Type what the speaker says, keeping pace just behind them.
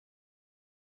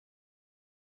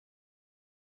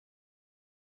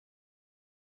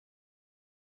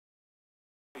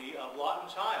of Lawton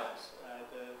Chiles,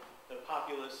 the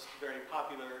populist, very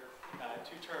popular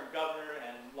two-term governor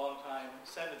and longtime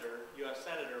senator, U.S.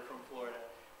 Senator from Florida,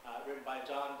 written by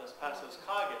John Dos Passos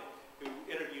Coggin, who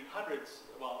interviewed hundreds,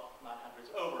 well, not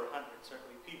hundreds, over hundreds,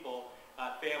 certainly, people,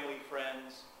 family,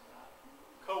 friends,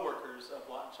 co-workers of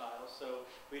Lawton Chiles. So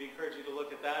we'd encourage you to look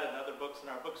at that and other books in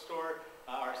our bookstore.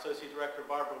 Our Associate Director,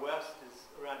 Barbara West, is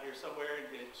around here somewhere, and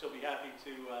she'll be happy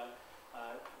to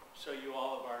show you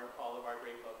all of our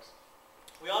great books.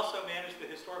 We also manage the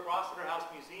historic Rossiter House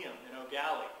Museum in Eau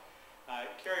Gallie.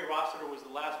 Carrie Rossiter was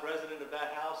the last resident of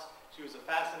that house. She was a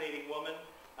fascinating woman.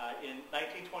 In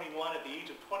 1921, at the age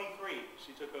of 23,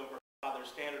 she took over her father's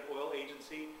Standard Oil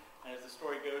Agency, and as the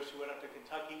story goes, she went up to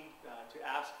Kentucky to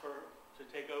ask to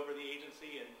take over the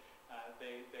agency, and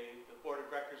the board of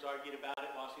directors argued about it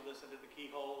while she listened to the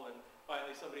keyhole, and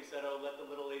finally somebody said, oh, let the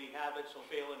little lady have it, she'll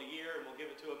fail in a year, and we'll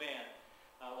give it to a man.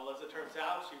 Well, as it turns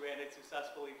out, she ran it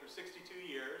successfully for 62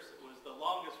 years. It was the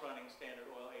longest running Standard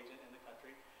Oil agent in the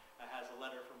country. Has a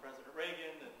letter from President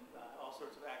Reagan and all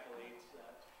sorts of accolades,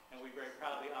 and we very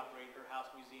proudly operate her house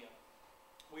museum.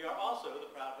 We are also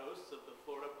the proud hosts of the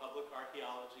Florida Public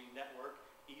Archaeology Network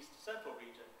East Central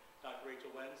Region. Dr. Rachel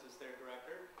Wenz is their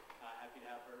director. Happy to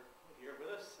have her here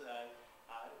with us.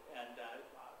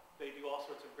 They do all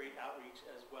sorts of great outreach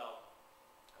as well.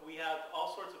 We have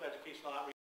all sorts of educational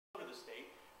outreach all over the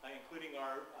state, including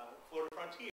our Florida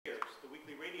Frontiers, the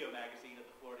weekly radio magazine of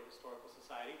the Florida Historical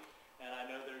Society. And I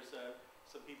know there's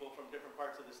some people from different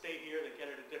parts of the state here that get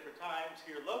it at different times.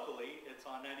 Here locally, it's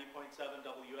on 90.7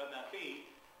 WMFE,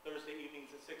 Thursday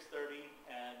evenings at 6:30,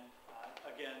 and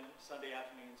again, Sunday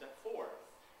afternoons at 4.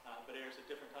 But airs at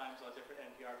different times on different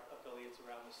NPR affiliates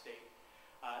around the state.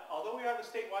 Although we are the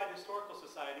statewide historical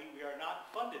society, we are not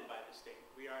funded by the state.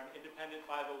 We are an independent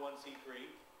 501c3.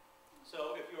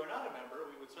 So if you are not a member,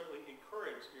 we would certainly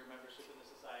encourage your membership in the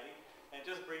society. And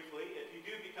just briefly, if you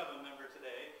do become a member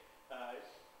today,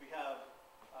 we have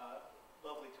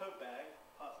lovely tote bag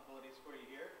possibilities for you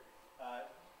here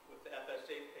with the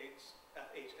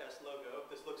FHS logo.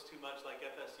 If this looks too much like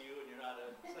FSU and you're not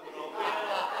a Seminole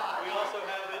fan, we also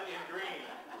have it in green.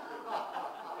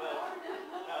 But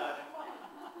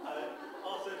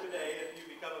also today, if you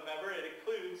become a member, it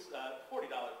includes a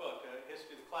 $40 book,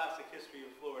 the classic History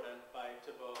of Florida by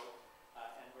Thibault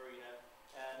and Marina.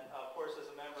 And of course, as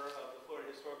a member of the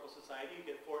Florida Historical Society, you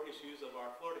get 4 issues of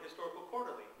our Florida Historical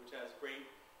Quarterly, which has great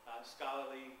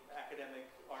scholarly academic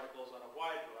articles on a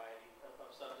wide variety of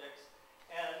subjects.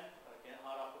 And again,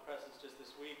 hot off the presses just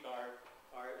this week, our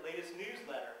latest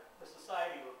newsletter, the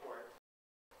Society Report,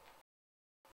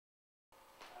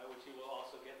 which you will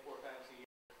also get 4 times a year.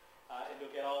 And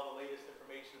you'll get all the latest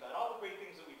information about all the great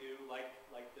things that we do, like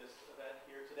this event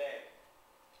here today.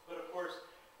 But of course,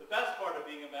 the best part of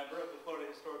being a member of the Florida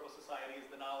Historical Society is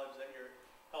the knowledge that you're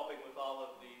helping with all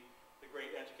of the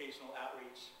great educational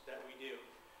outreach that we do.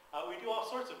 We do all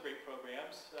sorts of great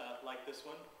programs like this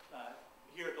one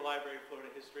here at the Library of Florida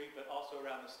History, but also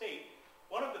around the state.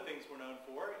 One of the things we're known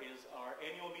for is our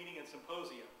annual meeting and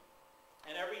symposium.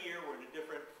 And every year we're in a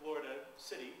different Florida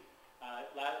city.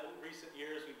 Recent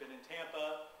years we've been in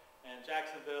Tampa and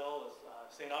Jacksonville,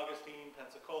 St. Augustine,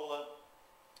 Pensacola.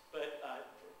 But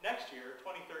next year,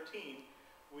 2013,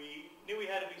 we knew we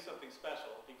had to do something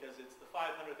special because it's the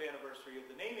 500th anniversary of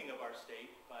the naming of our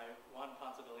state by Juan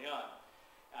Ponce de Leon.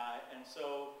 And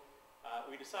so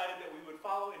we decided that we would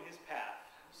follow in his path.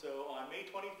 So on May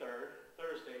 23rd,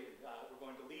 Thursday, we're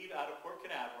going to leave out of Port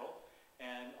Canaveral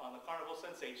and on the Carnival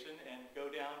Sensation and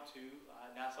go down to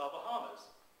Nassau,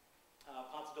 Bahamas.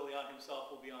 Ponce de Leon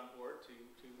himself will be on board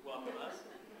to welcome us.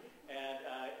 And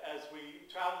as we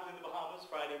travel through the Bahamas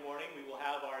Friday morning, we will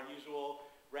have our usual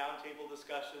roundtable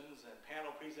discussions and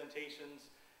panel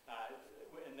presentations.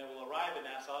 And then we'll arrive in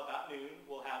Nassau about noon.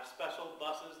 We'll have special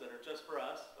buses that are just for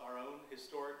us, our own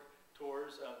historic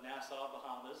tours of Nassau,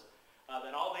 Bahamas.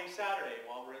 Then all day Saturday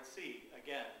while we're at sea,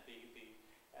 again, the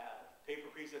paper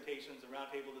presentations and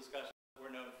roundtable discussions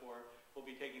we're known for will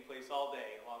be taking place all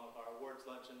day along with our awards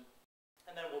luncheon.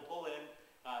 And then we'll pull in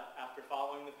after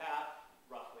following the path,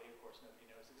 roughly. Of course, nobody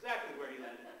knows exactly where he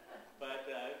landed. But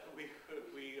we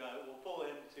will pull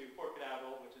into Port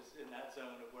Canaveral, which is in that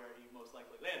zone of where he most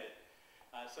likely landed.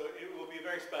 So it will be a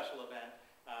very special event.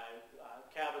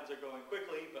 Cabins are going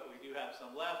quickly, but we do have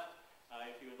some left.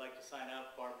 If you would like to sign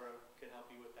up, Barbara can help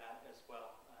you with that as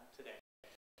well today.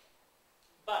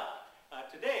 But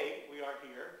today we are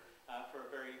here for a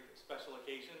very special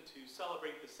occasion to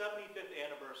celebrate the 75th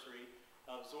anniversary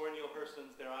of Zora Neal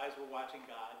Hurston's Their Eyes Were Watching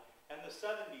God and the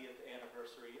 70th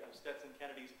anniversary of Stetson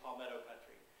Kennedy's Palmetto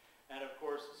Country. And of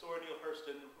course, Zora Neal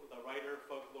Hurston, the writer,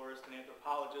 folklorist, and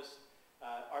anthropologist,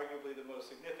 arguably the most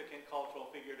significant cultural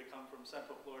figure to come from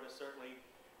Central Florida, certainly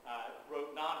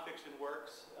wrote nonfiction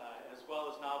works as well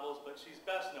as novels, but she's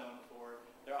best known for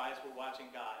Their Eyes Were Watching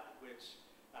God, which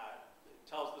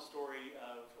tells the story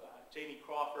of Janie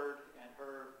Crawford and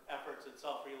her efforts at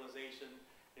self-realization.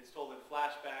 It's told in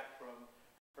flashback from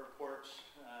her porch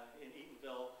in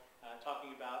Eatonville,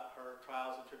 talking about her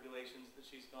trials and tribulations that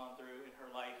she's gone through in her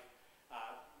life.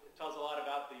 It tells a lot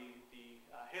about the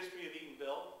history of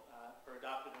Eatonville, her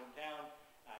adopted hometown.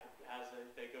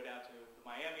 They go down to the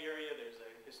Miami area. There's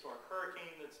a historic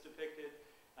hurricane that's depicted.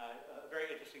 A very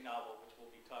interesting novel, which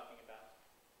we'll be talking about.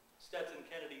 Stetson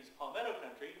Kennedy's Palmetto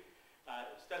Country.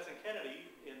 Stetson Kennedy,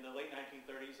 in the late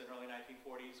 1930s and early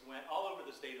 1940s, went all over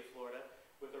the state of Florida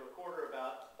with a recorder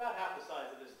about half the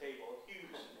size of this table, a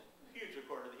huge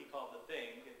recorder that he called the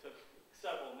Thing. It took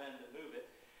several men to move it.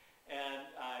 And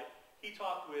he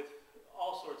talked with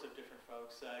all sorts of different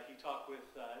folks. He talked with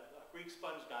Greek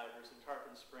sponge divers in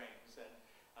Tarpon Springs and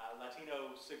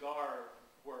Latino cigar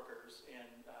workers in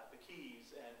the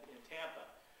Keys and in Tampa.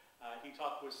 He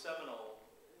talked with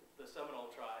the Seminole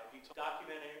tribe. He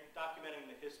documenting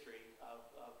the history of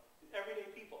everyday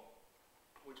people,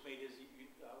 which made his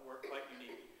work quite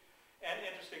unique. And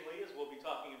interestingly, as we'll be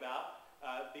talking about,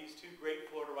 these two great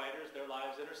Florida writers, their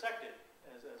lives intersected,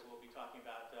 as we'll be talking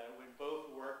about. When both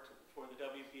worked for the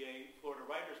WPA Florida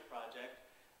Writers Project,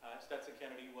 Stetson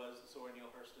Kennedy was Zora Neal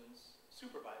Hurston's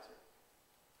supervisor,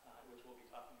 which we'll be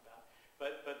talking about.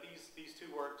 But these two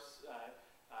works,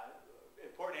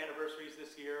 important anniversaries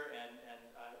this year, and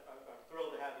I'm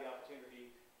thrilled to have the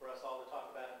opportunity for us all to talk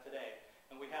about it today.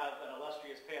 And we have an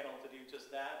illustrious panel to do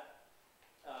just that.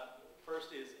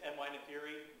 First is N.Y.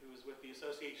 Nathiri, who is with the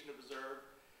Association to Preserve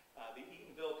the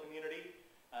Eatonville community.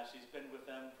 She's been with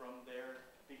them from their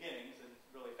beginnings and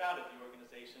really founded the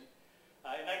organization.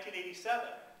 In 1987,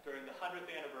 during the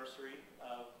 100th anniversary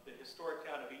of the historic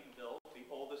town of Eatonville, the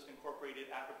oldest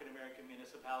incorporated African-American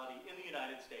municipality in the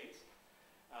United States,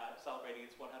 celebrating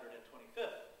its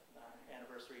 125th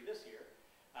anniversary this year.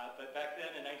 But back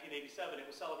then, in 1987, it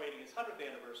was celebrating its 100th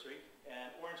anniversary,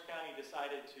 and Orange County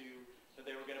decided that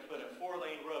they were going to put a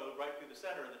 4-lane road right through the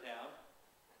center of the town,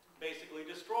 basically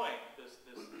destroying this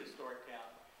historic town.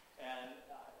 And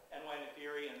N.Y.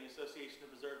 Nathiri and the Association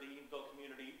to Preserve the Eatonville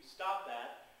community stopped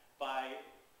that by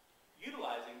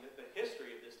utilizing the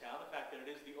history of this town, the fact that it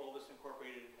is the oldest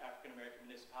incorporated African-American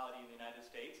municipality in the United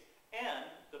States,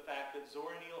 and the fact that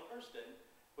Zora Neal Hurston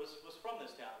was from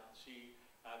this town. She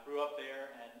grew up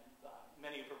there, and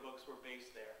many of her books were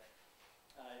based there.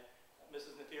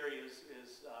 Mrs. Nathiri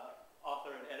is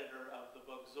author and editor of the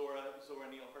book Zora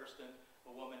Neal Hurston,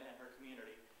 A Woman and Her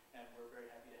Community, and we're very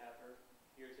happy to have her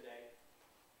here today.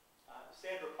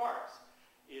 Sandra Parks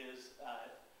is an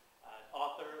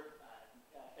author,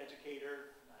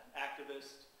 educator, an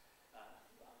activist,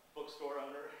 bookstore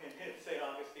owner in St.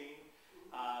 Augustine,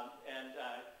 and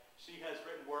she has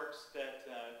written works that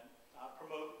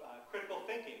promote critical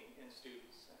thinking in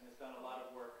students, and has done a lot of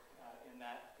work in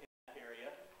that area.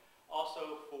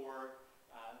 Also, for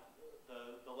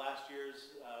the last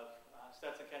years of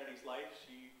Stetson Kennedy's life,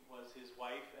 she was his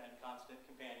wife and constant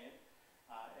companion,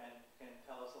 and can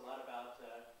tell us a lot about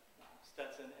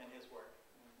Stetson and his work.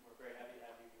 And we're very happy to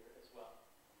have you here as well.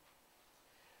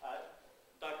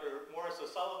 Dr. Morris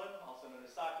O'Sullivan, also known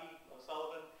as Saki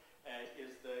O'Sullivan,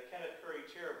 is the Kenneth Curry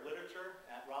Chair of Literature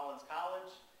at Rollins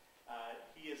College.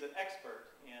 He is an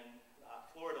expert in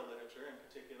Florida literature in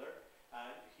particular.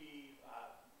 He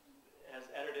has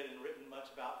edited and written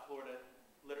much about Florida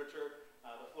literature.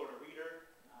 The Florida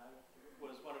Reader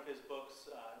was one of his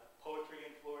books, Poetry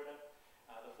in Florida.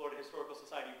 The Florida Historical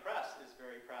Society Press is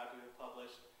very proud to have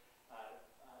published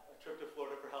A Trip to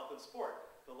Florida for Health and Sport,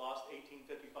 the lost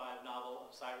 1855 novel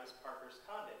of Cyrus Parker's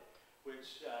Condit,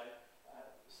 which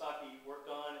Saki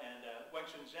worked on, and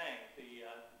Wenxin Zhang, the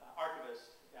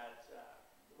archivist at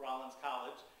Rollins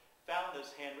College, found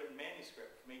this handwritten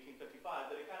manuscript from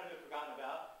 1855 that had kind of been forgotten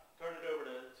about, turned it over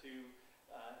to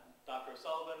Dr.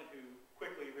 O'Sullivan, who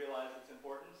quickly realized its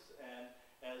importance, and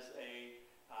as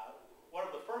one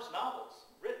of the first novels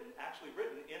actually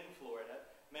written in Florida.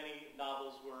 Many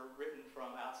novels were written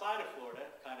from outside of Florida,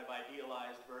 kind of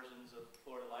idealized versions of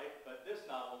Florida life, but this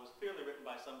novel was clearly written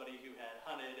by somebody who had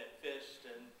hunted and fished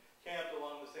and camped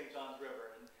along the St. Johns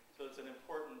River, and so it's an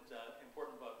important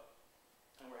book,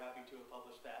 and we're happy to have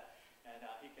published that, and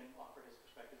he can offer his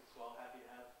perspectives as well. Happy to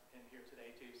have him here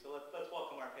today too. So let's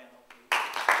welcome our panel, please.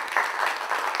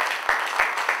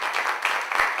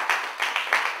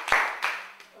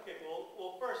 Okay,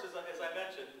 well first, as I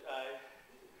mentioned,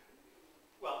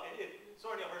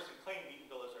 Zora Neal Hurston claimed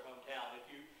Eatonville as her hometown.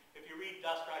 If you read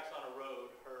Dust Tracks on a Road,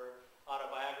 her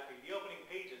autobiography, the opening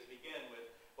pages begin with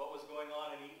what was going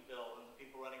on in Eatonville and the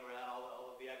people running around,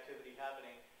 all of the activity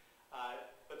happening.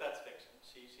 But that's fiction.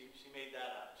 She made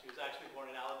that up. She was actually born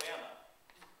in Alabama.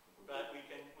 But we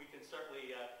can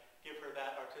certainly give her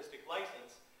that artistic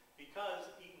license because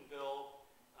Eatonville,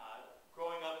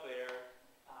 growing up there,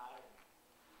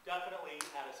 definitely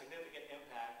had a significant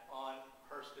impact on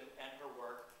Hurston and her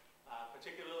work,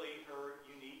 particularly her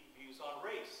unique views on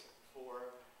race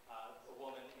for a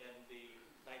woman in the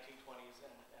 1920s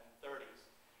and 30s.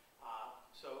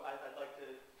 So I'd like to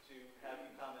have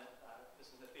you comment,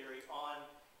 Mrs. Nathiri, on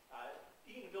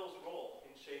Eatonville's role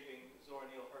in shaping Zora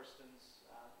Neale Hurston's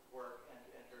work and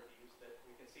her views that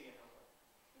we can see in her work.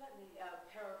 Let me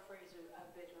paraphrase a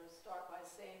bit or start by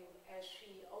saying, as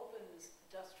she opens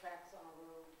Dust Tracks on a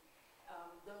Road,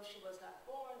 though she was not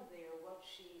born there, what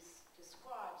she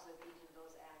describes of Eatonville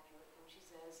is accurate when she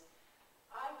says,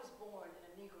 I was born in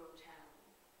a Negro town.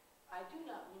 I do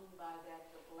not mean by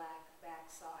that the black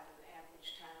backside of an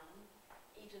average town.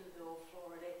 Eatonville,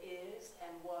 Florida is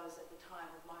and was at the time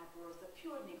of my birth a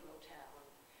pure Negro town.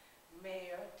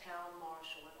 Mayor, town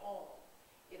marshal, and all.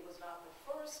 It was not the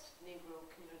first Negro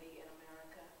community in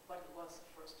America, but it was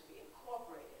the first to be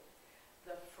incorporated.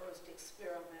 The first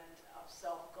experiment of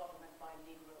self-government by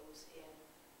Negroes in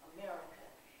America.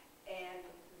 And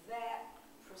that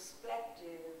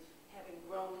perspective, having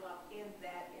grown up in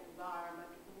that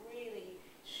environment, really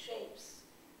shapes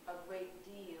a great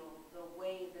deal the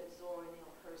way that Zora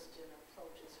Neale Hurston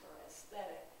approaches her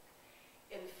aesthetic.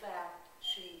 In fact,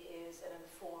 she is an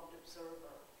informed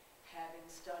observer, having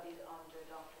studied under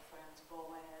Dr. Franz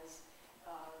Boas,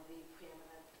 the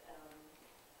preeminent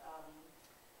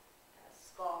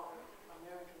scholar,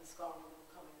 American scholar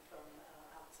coming from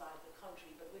outside the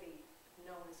country, but really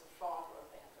known as a father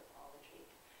of anthropology.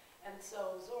 And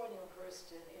so Zora Neale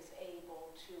Hurston is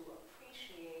able to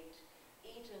appreciate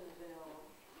Eatonville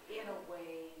in a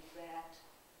way that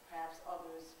perhaps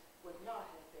others would not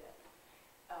have been.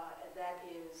 That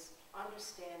is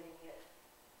understanding it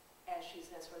as she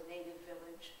says her native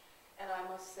village. And I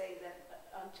must say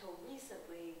that until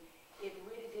recently, it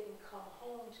really didn't come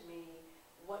home to me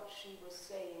what she was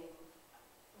saying.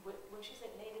 When she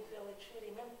said native village, she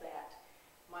really meant that.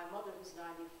 My mother, who's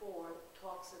 94,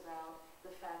 talks about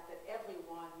the fact that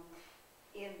everyone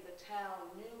in the town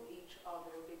knew each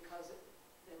other because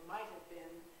there might have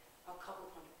been a couple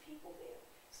hundred people there.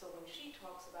 So when she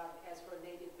talks about it as her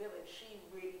native village, she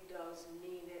really does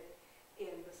mean it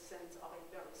in the sense of a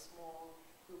very small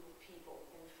group of people.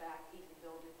 In fact,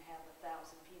 Eatonville didn't have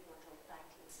 1,000 people until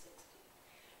 1960.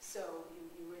 So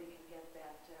you really can get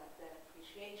that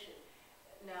appreciation.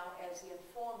 Now, as the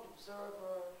informed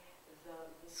observer,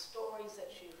 the stories that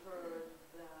she heard,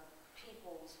 the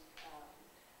people's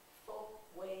folk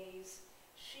ways,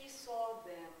 she saw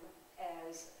them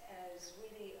as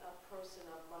really a person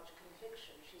of much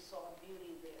conviction. She saw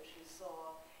beauty there. She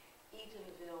saw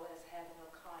Eatonville as having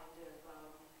a kind of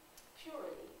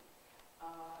purity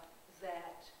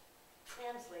that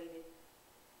translated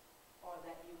or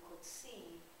that you could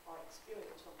see or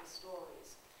experience from the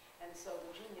stories. And so the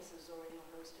genius of Zora Neale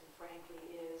Hurston, frankly,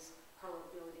 is her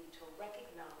ability to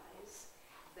recognize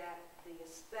that the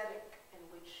aesthetic in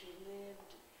which she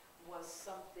lived was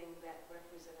something that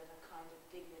represented a kind of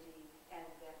dignity and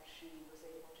that she was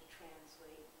able to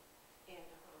translate in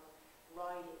her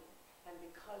writing. And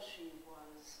because she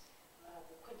was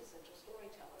the quintessential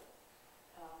storyteller,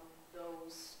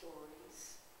 those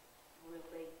stories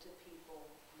relate to people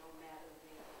no matter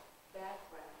their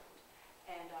background.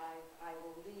 And I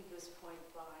will leave this point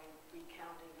by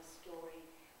recounting a story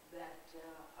that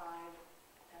I've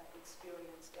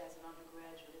experienced as an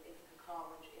undergraduate at Ithaca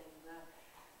College in the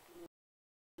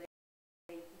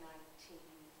late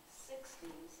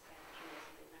 1960s, actually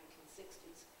in the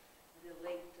 1960s. The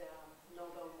late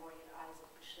Nobel laureate Isaac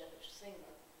Bashevis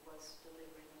Singer was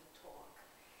delivering a talk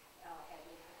at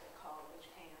Ithaca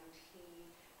College, and he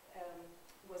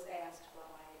was asked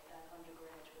by an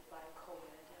undergraduate, by a co-ed,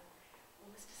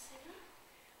 well, Mr. Singer,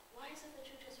 why is it that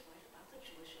you just write about the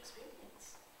Jewish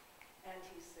experience? And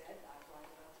he said, I write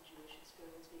about the Jewish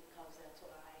experience because that's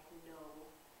what I know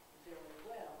very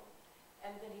well.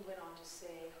 And then he went on to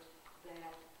say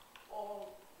that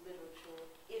all literature,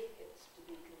 if it's to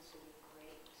be considered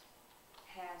great,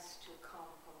 has to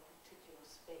come from a particular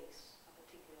space, a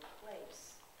particular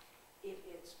place. If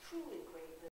it's truly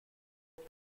great literature,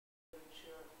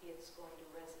 it's going to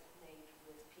resonate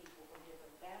with people from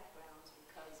different backgrounds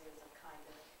because there's a kind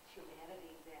of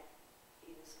humanity that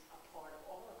is a part of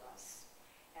all of us.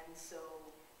 And so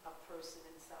a person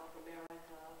in South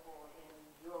America or in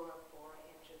Europe or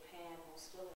in Japan will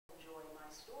still enjoy my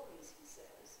stories, he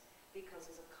says, because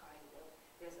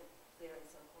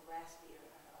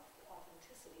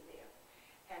complexity there.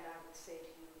 And I would say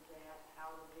to you that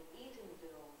out of the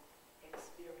Eatonville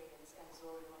experience and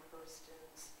Zora Neale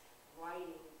Hurston's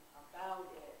writing about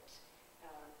it,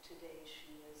 today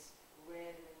she is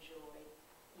read and enjoyed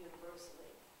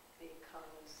universally,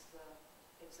 because the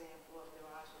example of Their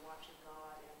Eyes Were Watching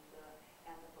God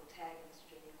and the protagonist,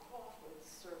 Jimmy Crawford's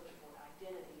search for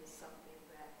identity is something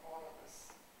that all of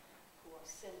us who are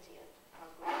sentient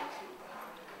are going to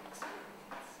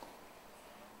experience.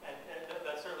 And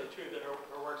that's certainly true that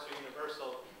her works are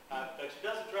universal, but she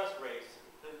does address race,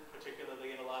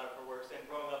 particularly in a lot of her works, and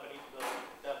growing up in Eatonville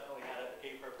definitely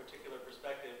gave her a particular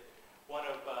perspective. One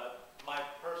of my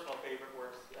personal favorite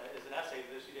works is an essay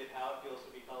that she did, How It Feels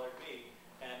to Be Colored Me,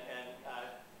 and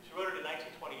she wrote it in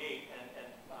 1928, and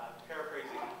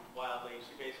paraphrasing wildly,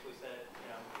 she basically said,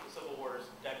 the Civil War is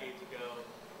decades ago,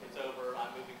 it's over,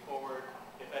 I'm moving forward.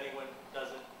 If anyone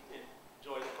doesn't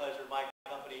enjoy the pleasure of my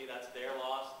company, that's their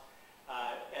loss.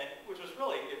 And which was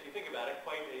really, if you think about it,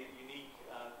 quite a unique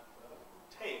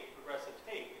progressive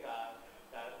take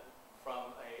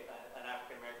from an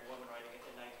African-American woman writing it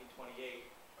in 1928.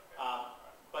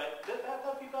 But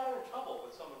that'd be got her in trouble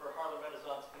with some of her Harlem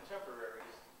Renaissance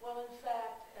contemporaries. Well, in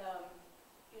fact,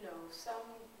 some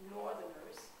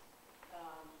Northerners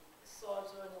saw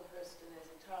Zora Neale Hurston as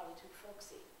entirely too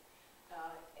folksy.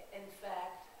 In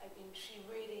fact, I mean, she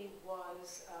really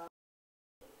was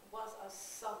a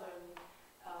Southern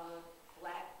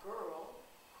black girl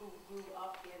who grew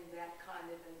up in that kind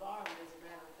of environment. As a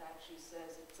matter of fact, she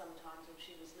says that sometimes when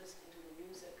she was listening to the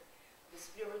music, the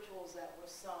spirituals that were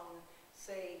sung,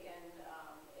 say,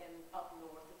 in up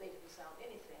north, that they didn't sound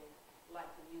anything like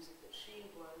the music that she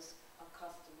was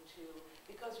accustomed to,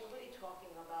 because you're really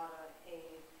talking about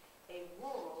a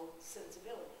rural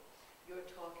sensibility. You're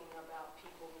talking about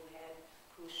people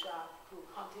who shot, who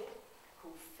hunted,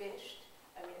 who fished.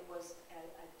 I mean, it was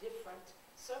a different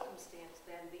circumstance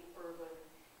than the urban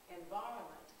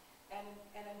environment. And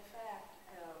in fact,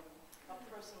 a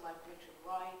person like Richard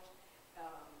Wright,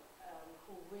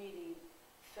 who really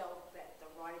felt that the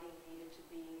writing needed to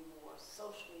be more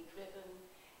socially driven,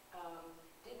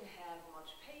 didn't have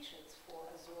much patience for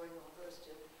a Zora Neale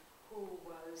Hurston who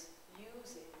was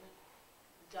using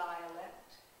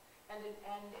dialect. And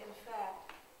in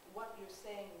fact, what you're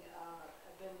saying,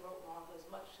 Ben wrote, Martha, is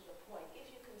much to the point.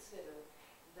 If you consider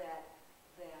that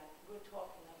we're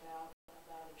talking about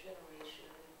a generation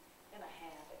and a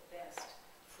half at best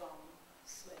from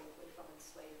slavery, from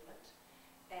enslavement,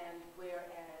 and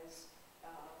whereas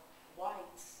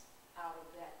whites out of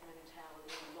that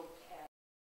mentality looked at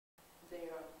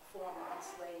their former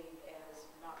enslaved as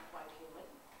not quite human,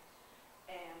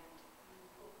 and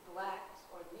blacks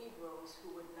or Negroes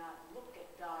who would not look at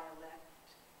dialect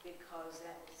because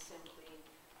that would simply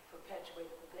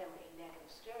perpetuate for them a negative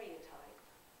stereotype,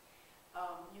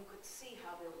 you could see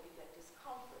how there would be that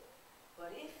discomfort.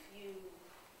 But if you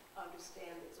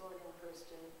understand that Zora Neale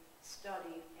Hurston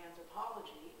studied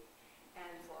anthropology,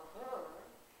 and for her,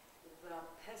 the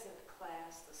peasant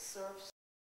class, the serfs,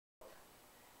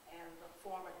 and the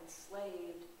former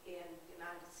enslaved in the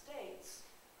United States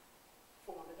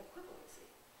formed an equivalency,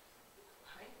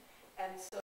 right? And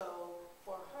so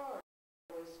for her,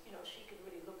 it was, she could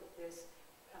really look at this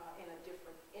in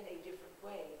a different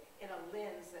way, in a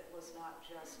lens that was not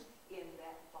just in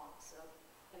that box of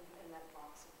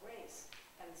race.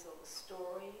 And so the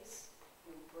stories,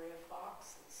 Brer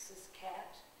Fox and Sis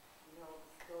Cat,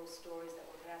 those stories that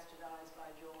were bastardized by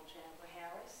Joel Chandler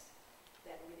Harris,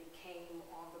 that really came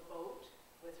on the boat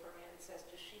with her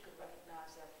ancestors, she could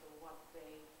recognize that for what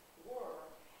they were.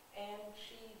 And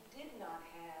she did not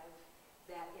have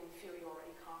that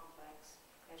inferiority complex.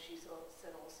 As she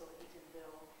said also in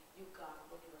Eatonville, you got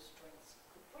what your strengths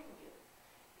could bring you.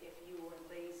 If you were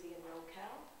lazy and no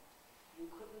count,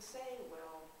 you couldn't say,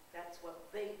 well, that's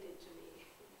what they did to me,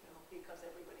 because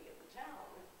everybody in the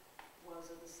town was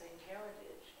of the same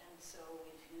heritage. And so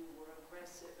if you were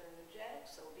aggressive and energetic,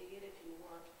 so be it. If you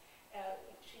weren't,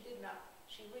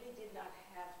 she really did not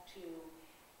have to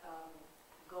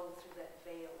go through that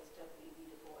veil, as W.E.B.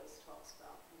 Du Bois talks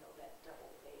about, that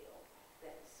double veil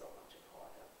that is so much a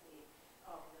part of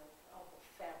the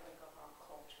fabric of our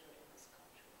culture in this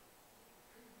country.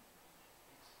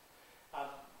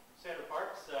 Sandra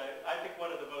Parks, I think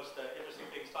one of the most interesting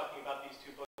things talking about these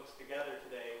two books together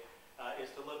today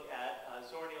is to look at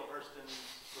Zora Neale Hurston's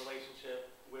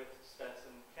relationship with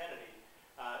Stetson Kennedy.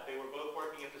 They were both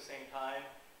working at the same time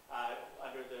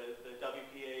under the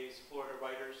WPA's Florida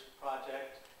Writers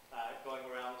Project, going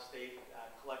around the state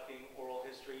collecting oral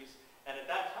histories. And at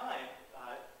that time,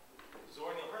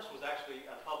 Zora Neale Hurston was actually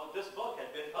this book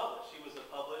had been published. She was a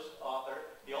published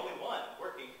author, the only one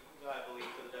working, I believe,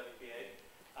 to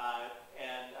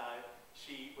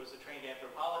She was a trained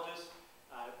anthropologist.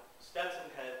 Stetson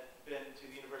had been to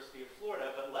the University of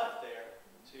Florida, but left there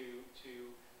to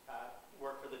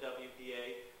work for the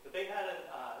WPA. But they had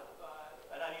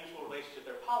an unusual relationship.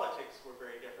 Their politics were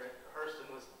very different.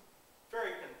 Hurston was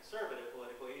very conservative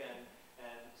politically, and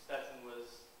Stetson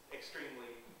was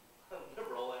extremely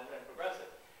liberal and progressive.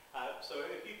 So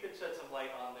if you could shed some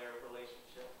light on their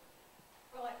relationship.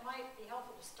 Well, it might be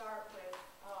helpful to start with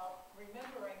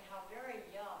remembering how very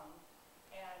young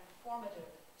and formative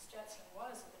Stetson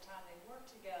was at the time they worked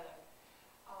together.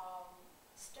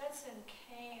 Stetson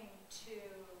came to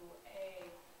a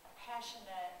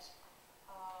passionate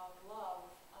love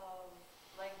of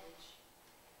language.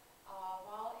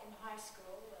 While in high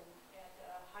school and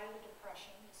height of the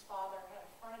Depression, his father had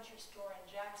a furniture store in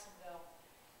Jacksonville,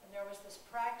 and there was this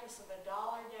practice of $1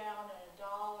 down and $1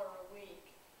 a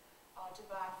week to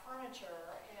buy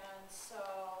furniture, and so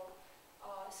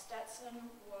Stetson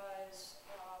was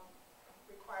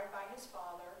required by his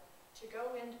father to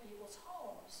go into people's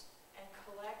homes and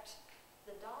collect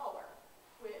the dollar,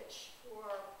 which for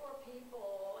poor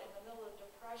people in the middle of the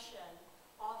Depression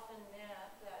often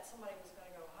meant that somebody was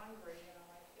going to go hungry, you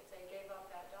know, if they gave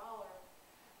up that dollar.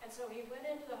 And so he went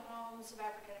into the homes of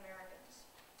African Americans,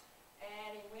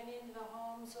 and he went into the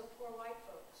homes of poor white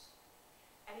folks,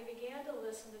 and he began to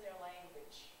listen to their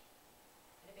language,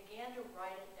 and he began to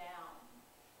write it down.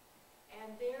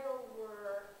 And there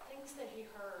were things that he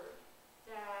heard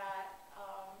that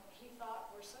he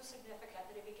thought were so significant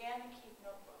that he began to keep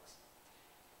notebooks.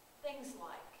 Things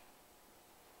like,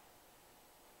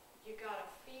 you gotta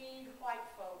feed white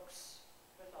folks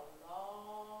with a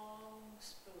long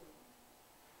spoon.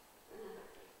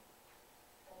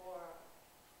 Or,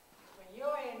 when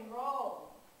you're in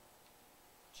Rome,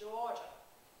 Georgia,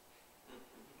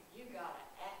 you gotta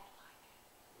act like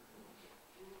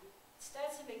it.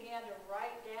 Stetson began to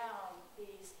write down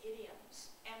these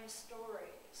idioms and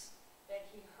stories that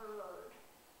he heard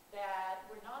that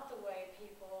were not the way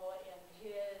people in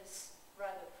his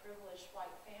rather privileged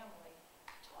white family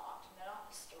talked, not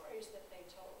the stories that they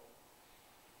told.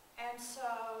 And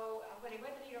so when he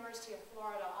went to the University of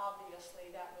Florida, obviously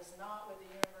that was not what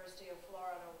the University of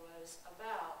Florida was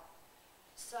about.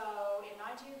 So in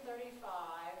 1935,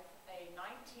 a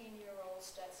 19-year-old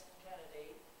Stetson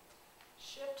Kennedy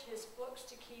shipped his books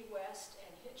to Key West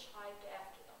and hitchhiked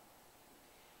after them.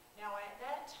 Now at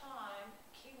that time,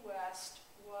 Key West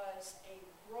was a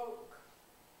broke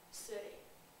city,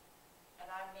 and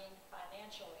I mean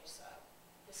financially so.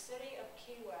 The city of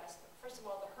Key West, first of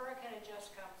all, the hurricane had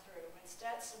just come through. When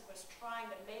Stetson was trying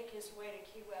to make his way to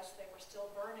Key West, they were still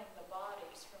burning the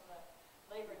bodies from the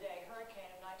Labor Day hurricane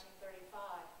of 1935.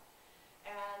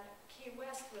 And Key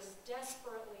West was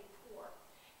desperately poor.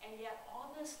 And yet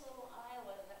on this little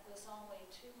island that was only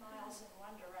 2 miles in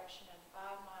one direction and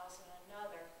 5 miles in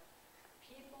another,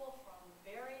 people from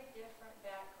very different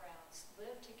backgrounds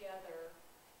lived together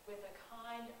with a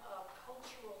kind of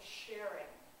cultural sharing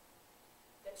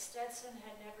that Stetson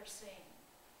had never seen.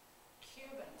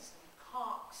 Cubans and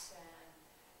Conks and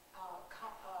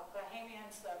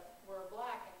Bahamians that were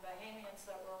black and Bahamians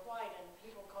that were white, and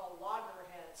people called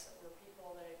loggerheads that were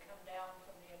people that had come down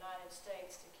from the United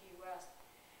States to Key West.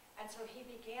 And so he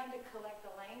began to collect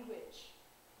the language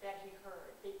that he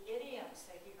heard, the idioms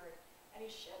that he heard, and he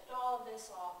shipped all of this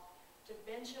off to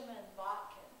Benjamin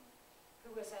Botkin,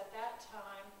 who was at that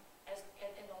time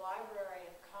in the Library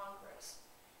of Congress.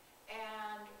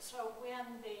 And so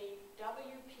when the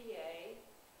WPA,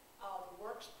 the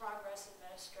Works Progress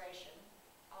Administration,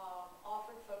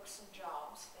 offered folks some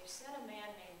jobs, they sent a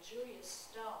man named Julius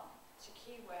Stone to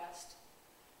Key West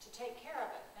to take care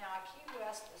of it. Now, Key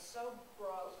West was so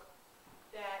broke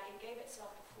that it gave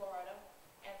itself to Florida,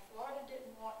 and Florida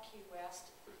didn't want Key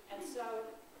West, and so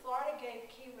Florida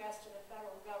gave Key West to the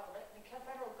federal government, and the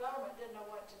federal government didn't know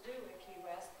what to do with Key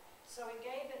West, so it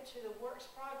gave it to the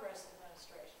Works Progress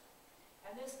Administration.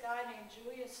 And this guy named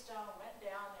Julius Stone went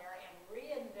down there and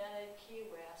reinvented Key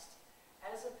West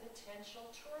as a potential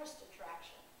tourist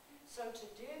attraction. So to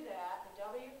do that, the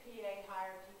WPA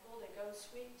hired people to go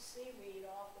sweep seaweed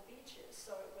off the beaches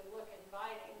so it would look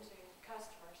inviting to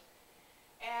customers.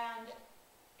 And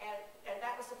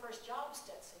that was the first job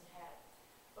Stetson had.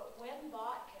 But when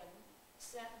Botkin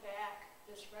sent back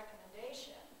this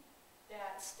recommendation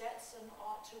that Stetson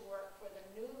ought to work for the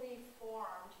newly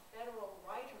formed Federal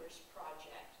Writers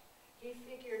Project, he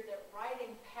figured that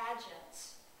writing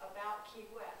pageants about Key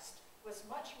West was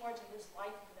much more to his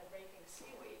liking than raping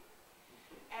seaweed.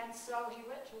 And so he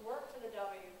went to work for the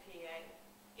WPA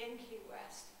in Key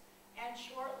West and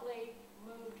shortly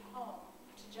moved home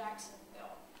to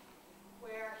Jacksonville.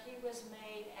 where he was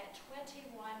made at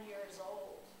 21 years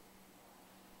old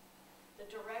the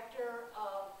director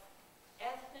of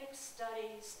ethnic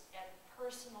studies and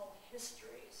personal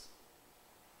histories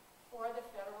for the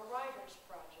Federal Writers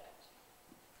Project.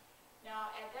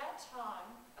 Now, at that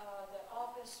time, the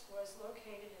office was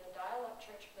located in the Dial-Up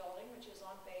Church building, which is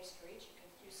on Bay Street.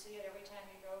 You see it every time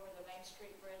you go over the Main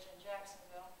Street Bridge in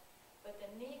Jacksonville. But the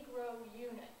Negro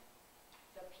unit,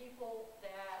 the people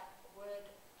that would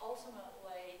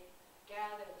ultimately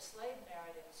gather the slave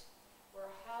narratives, were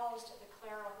housed at the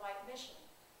Clara White Mission.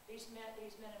 These men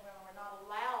and women were not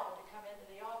allowed to come into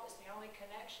the office. The only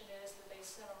connection is that they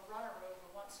sent a runner over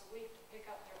once a week to pick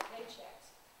up their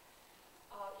paychecks.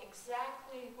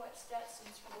 Exactly what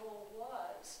Stetson's role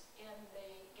was in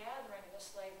the gathering of the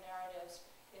slave narratives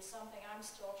is something I'm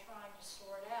still trying to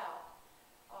sort out.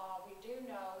 We do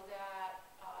know that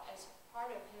as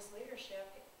part of his leadership,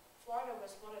 Florida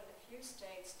was one of the few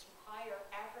states to hire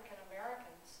African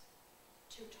Americans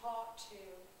to talk to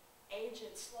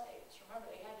aged slaves. Remember,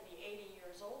 they had to be 80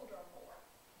 years old or more.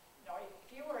 Now,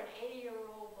 if you were an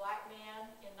 80-year-old black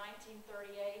man in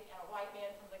 1938 and a white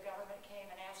man from the government came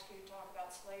and asked you to talk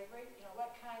about slavery,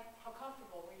 how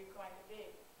comfortable were you going to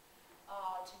be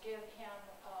to give him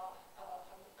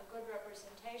a good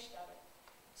representation of it?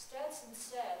 Stetson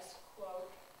says,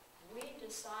 quote, "We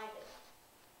decided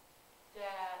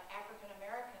that African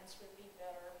Americans would be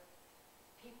better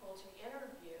people to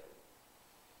interview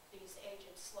these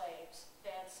aged slaves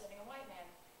than sending a white man."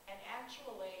 And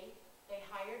actually, they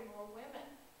hired more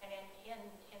women. And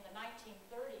in the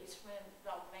 1930s, when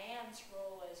the man's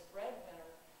role as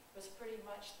breadwinner was pretty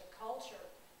much the culture,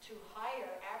 to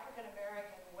hire African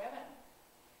American women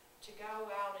to go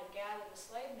out and gather the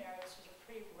slave narratives was a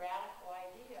pretty radical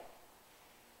idea.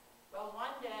 Well,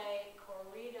 one day,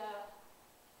 Corita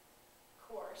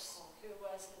Corse, who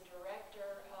was the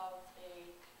director of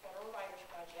the Federal Writers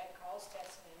Project, called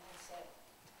Stetson in and said,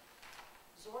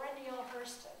 "Zora Neal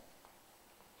Hurston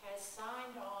has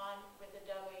signed on with the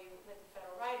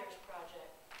Federal Writers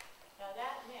Project." Now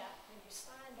that meant when you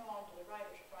signed on to the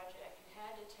Writers Project, you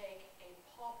had to take a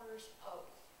pauper's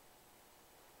oath.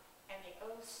 And the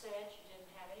oath said you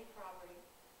didn't have any property,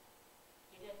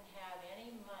 you didn't have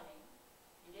any money,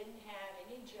 you didn't have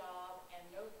any job, and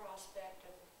no prospect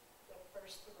of the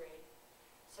first degree.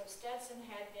 So Stetson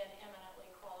had been eminently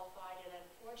qualified, and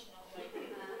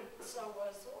unfortunately, so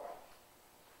was Zora.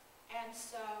 And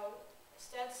so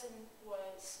Stetson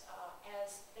was,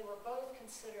 as they were both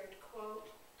considered, quote,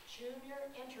 junior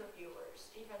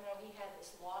interviewers, even though he had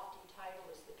this lofty title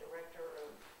as the director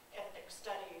of ethnic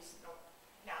studies.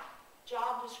 Now,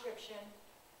 job description,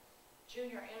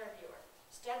 junior interviewer.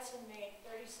 Stetson made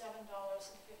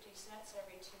 $37.50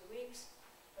 every 2 weeks,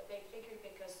 but they figured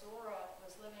because Zora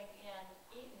was living in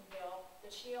Eatonville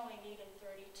that she only needed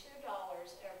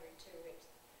 $32 every 2 weeks.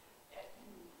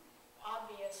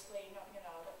 Obviously,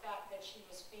 the fact that she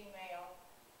was female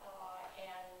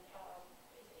and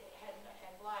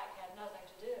black had nothing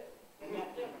to do with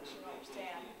that difference, you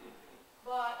understand.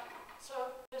 But,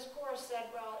 so Ms. Corse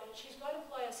said, well, she's going to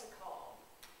play us a call,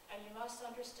 and you must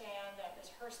understand that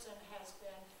Ms. Hurston has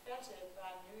been feted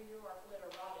by New York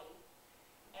literati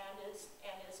and is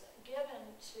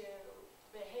given to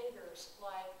behaviors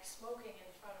like smoking in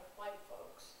front of white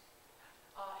folks.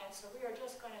 And so we are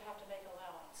just going to have to make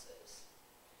allowances.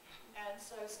 And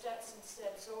so Stetson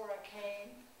said Zora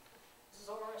came,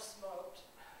 Zora smoked,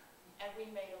 and we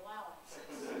made allowances.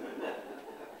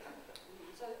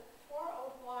 So for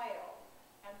a while,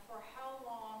 and for how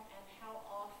long and how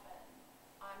often,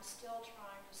 I'm still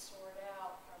trying to sort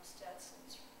out from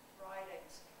Stetson's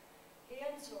writings. He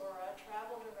and Zora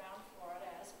traveled around Florida,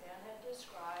 as Ben had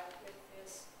described, with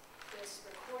this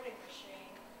recording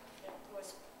machine that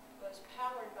was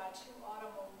powered by 2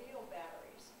 automobile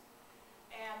batteries.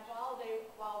 And while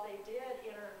they did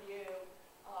interview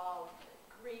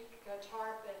Greek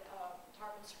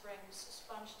Tarpon Springs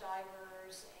sponge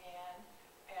divers and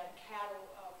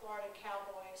Florida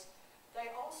cowboys,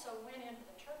 they also went into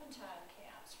the turpentine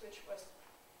camps, which was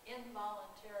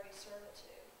involuntary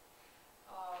servitude.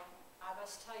 I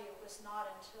must tell you, it was not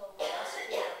until last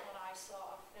year when I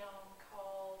saw a film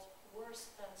called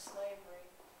Worse Than Slavery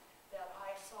that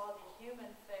I saw the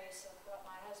human face of what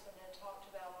my husband had talked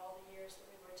about all the years that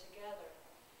we were together.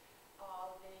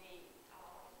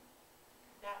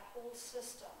 That whole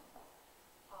system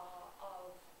of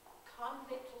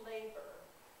convict labor,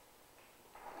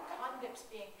 convicts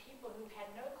being people who had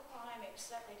no crime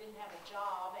except they didn't have a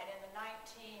job, and in the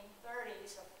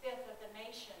 1930s, a fifth of the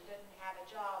nation didn't have a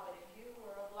job, but if you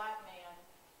were a black man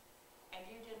and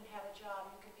you didn't have a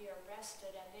job, you could be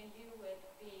arrested, and then you would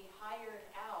be hired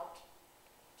out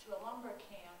to a lumber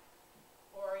camp,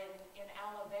 or in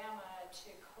Alabama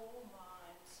to coal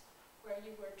mines, where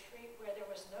where there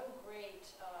was no great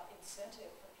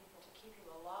incentive for people to keep you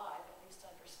alive. At least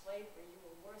under slavery, you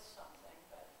were worth something,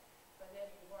 but then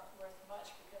you weren't worth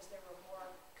much because there were more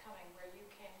coming where you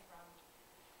came from.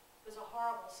 It was a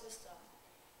horrible system.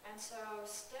 And so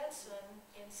Stetson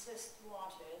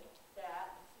wanted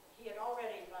that. He had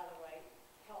already, by the way,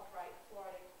 helped write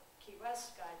Florida Key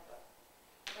West guidebook.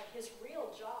 But his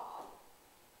real job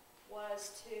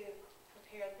was to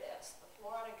prepare this, the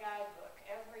Florida guidebook.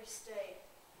 Every state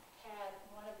had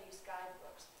one of these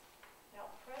guidebooks. Now,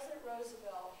 President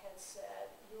Roosevelt had said,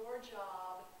 your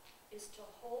job is to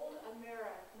hold a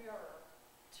mirror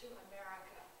to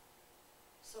America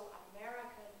so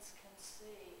Americans can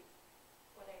see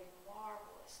what a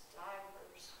marvelous,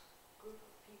 diverse group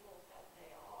of people that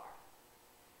they are.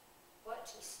 But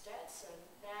to Stetson,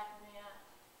 that meant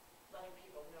letting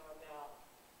people know about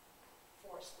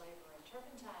forced labor and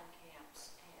turpentine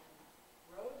camps and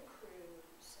road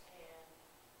crews and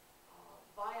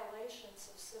violations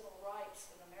of civil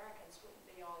rights that Americans wouldn't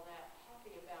be all that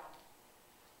happy about.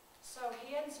 So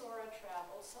he and Zora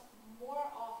traveled more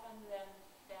often than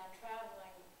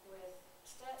traveling with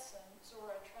Stetson.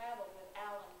 Zora traveled with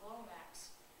Alan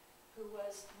Lomax, who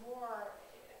was more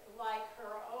like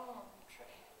her own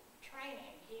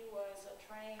training. He was a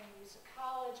trained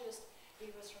musicologist.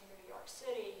 He was from New York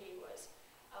City. He was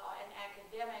an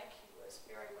academic. He was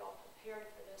very well prepared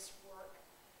for this work.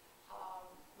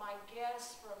 My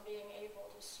guess from being able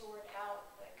to sort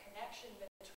out the connection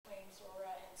between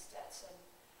Zora and Stetson,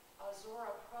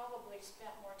 Zora probably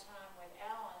spent more time with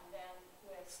Alan than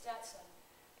with Stetson.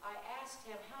 I asked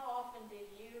him, how often did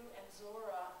you and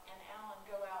Zora and Alan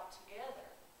go out together?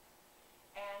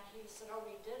 And he said, oh,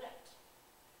 we didn't.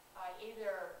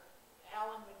 Either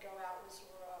Alan would go out with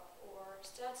Zora or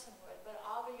Stetson would, but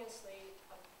obviously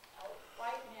a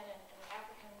white man and an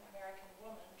African-American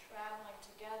woman traveling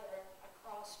together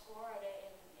across Florida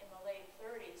in the late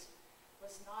 30s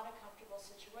was not a comfortable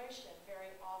situation.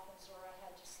 Very often Zora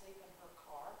had to sleep in her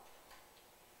car.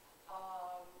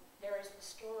 There is the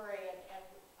story, and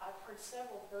I've heard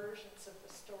several versions of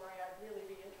the story. I'd really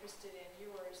be interested in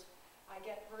yours. I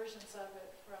get versions of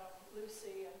it from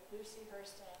Lucy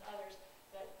Hurston and others,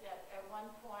 that at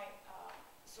one point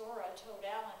Zora told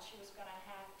Alan she was going to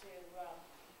have to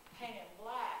paint him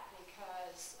black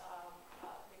because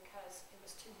it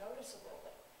was too noticeable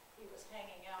that he was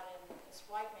hanging out this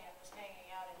white man was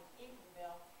hanging out in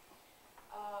Eatonville.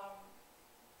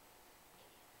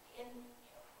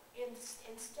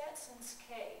 In Stetson's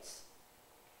case,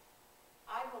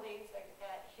 I believe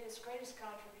that his greatest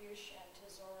contribution to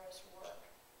Zora's work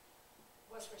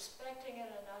was respecting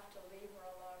it enough to leave her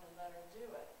alone and let her do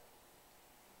it.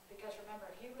 Because remember,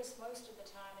 he was most of the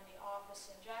time in the office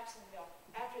in Jacksonville.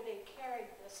 After they carried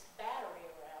this battery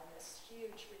around, this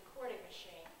huge recording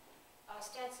machine,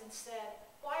 Stetson said,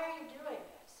 why are you doing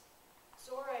this?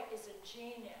 Zora is a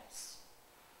genius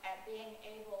at being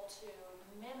able to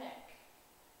mimic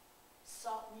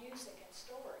music and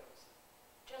stories.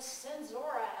 Just send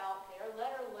Zora out there,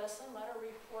 let her listen, let her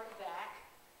report back,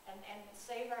 and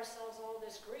save ourselves all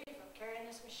this grief of carrying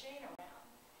this machine around.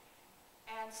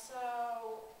 And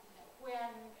so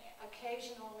when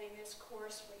occasionally Miss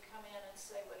Course would come in and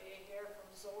say, what do you hear from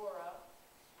Zora?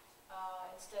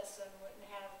 And Stetson wouldn't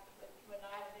have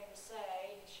anything to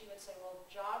say. She would say, well,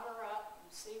 jog her up and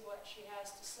see what she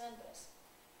has to send us.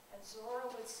 And Zora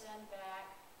would send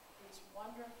back these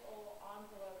wonderful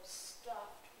envelopes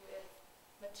stuffed with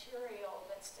material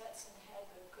that Stetson had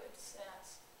the good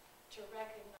sense to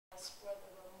recognize for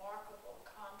the remarkable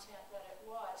content that it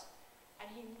was. And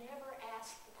he never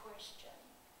asked the question,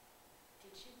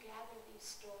 did you gather these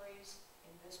stories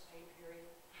in this pay period?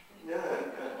 No,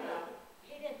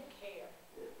 he didn't care.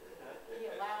 He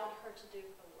allowed her to do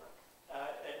the work.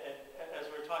 And as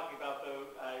we were talking about, though,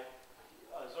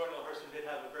 Zora Neale Hurston did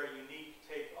have a very unique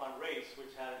take on race,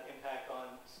 which had an impact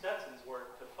on Stetson's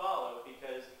work to follow,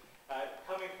 because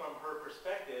coming from her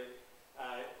perspective,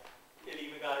 it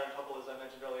even got her in trouble, as I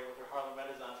mentioned earlier, with her Harlem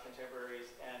Renaissance contemporaries,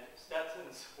 and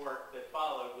Stetson's work that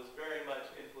followed was very much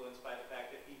influenced by the fact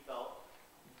that he felt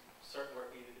certain work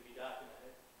needed to be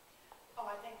documented. Oh,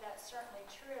 I think that's certainly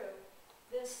true.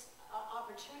 This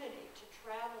opportunity to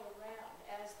travel around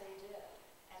as they did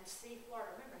and see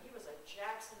Florida. Remember, he was a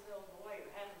Jacksonville boy who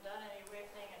hadn't done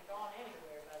anything and gone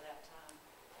anywhere by that time.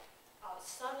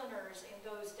 Southerners in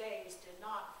those days did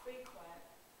not frequent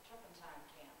turpentine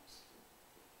camps.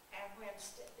 And when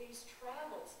these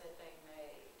travels that they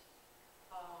made,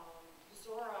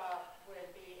 Zora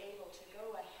would be able to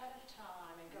go ahead of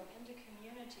time and go into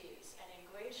communities and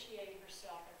ingratiate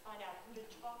herself and find out who to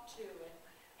talk to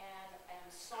and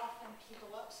soften people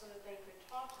up so that they could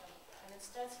talk to them. And then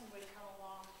Stetson would come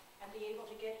along and be able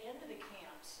to get into the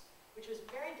camps, which was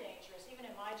very dangerous, even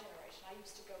in my generation. I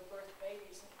used to go birth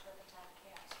babies in turpentine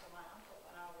camps for my uncle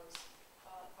when I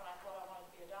thought I wanted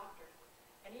to be a doctor.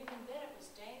 And even then it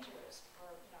was dangerous for,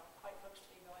 white folks to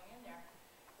be going in there.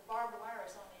 The barbed wire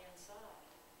is on the inside.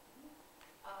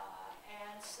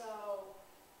 And so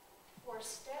for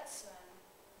Stetson,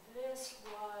 this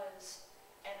was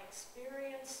an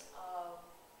experience of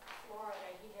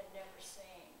Florida he had never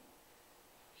seen.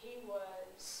 He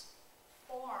was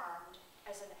formed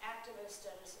as an activist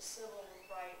and as a civil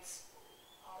rights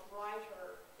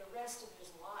writer the rest of his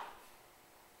life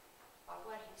by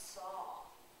what he saw.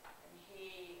 And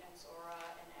he and Zora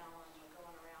and Ellen were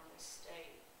going around the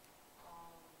state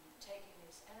taking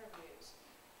these interviews.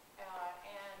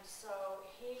 And so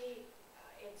he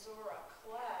and Zora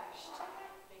clashed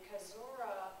because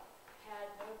Zora had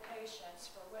no patience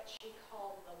for what she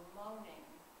called the moaning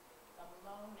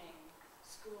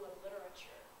school of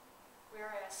literature,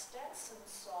 whereas Stetson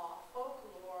saw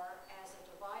folklore as a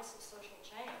device of social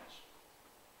change.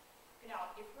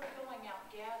 If we're going out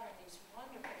gathering these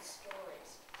wonderful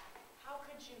stories, how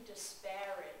could you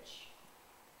disparage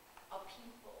a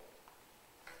people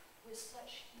with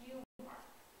such humor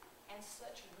and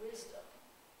such wisdom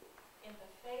in the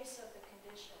face of the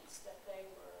conditions that they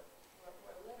were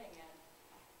living in?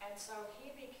 And so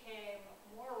he became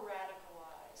more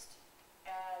radicalized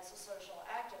as a social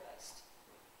activist.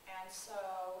 And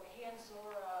so he and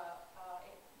Zora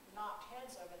knocked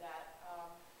heads over that.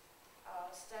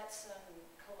 Stetson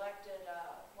collected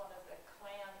one of the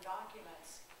Klan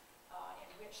documents in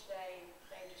which they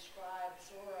described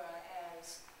Zora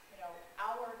as,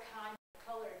 our kind of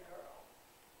colored girl,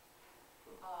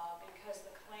 because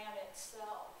the Klan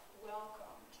itself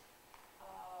welcomed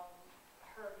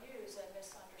her views and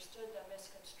misunderstood them,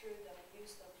 misconstrued them, and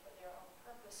used them for their own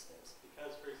purposes.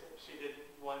 Because, for example, she didn't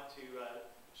want to,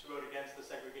 she wrote against the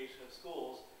segregation of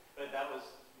schools, but that was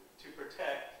to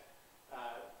protect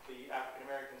the African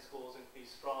American schools and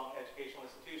these strong educational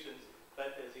institutions,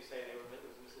 but as you say, it was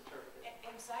misinterpreted.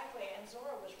 Exactly, and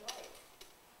Zora was right.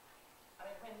 I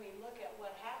mean, when we look at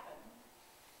what happened,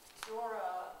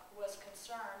 Zora was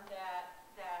concerned that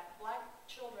black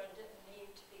children didn't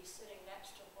need to be sitting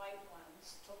next to white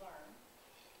ones to learn.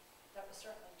 That was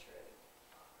certainly true.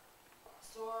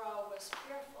 Zora was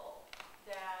fearful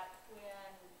that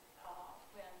when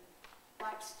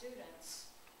black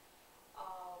students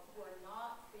were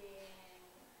not being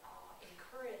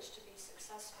encouraged to be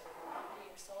successful, were not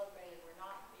being celebrated, were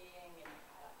not being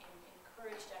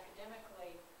encouraged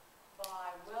academically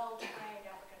by well-trained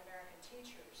African-American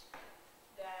teachers,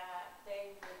 that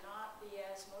they would not be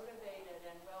as motivated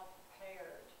and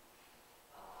well-prepared.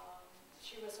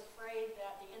 She was afraid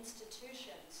that the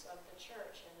institutions of the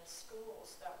church and the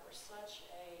schools that were such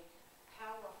a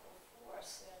powerful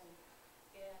force in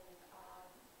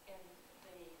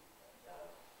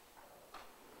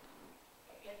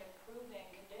improving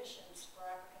conditions for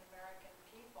African-American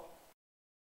people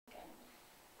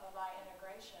by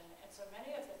integration. And so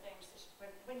many of the things,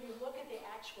 when you look at the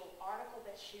actual article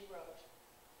that she wrote,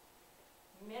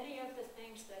 many of the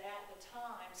things that at the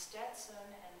time Stetson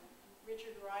and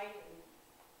Richard Wright and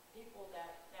people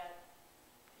that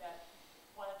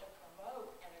wanted to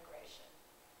promote integration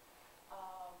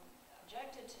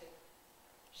objected to,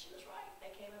 she was right.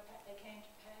 They came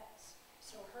to pass.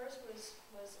 So hers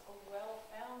was a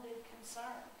well-founded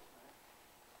concern,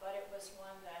 but it was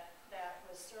one that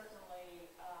was certainly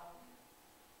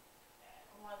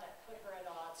one that put her at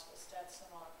odds with Stetson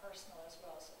on a personal as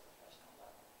well as a professional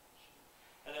level.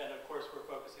 And then, of course, we're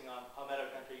focusing on Palmeto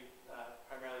country,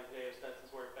 primarily today of Stetson's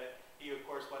work, but he, of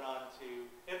course, went on to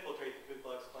infiltrate the Ku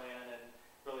Klux Klan and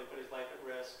really put his life at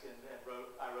risk and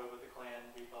wrote I Rode with the Klan,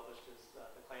 republished his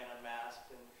The Klan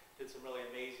Unmasked, and did some really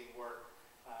amazing work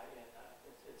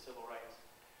in civil rights.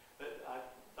 But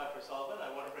Dr. Sullivan,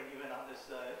 I want to bring you in on this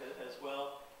as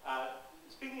well.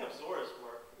 Speaking of Zora's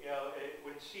work,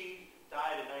 when she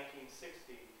died in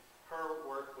 1960, her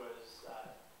work was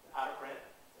out of print.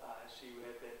 She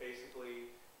had been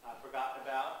basically forgotten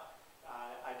about.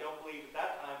 I don't believe at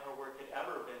that time her work had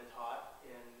ever been taught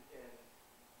in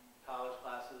college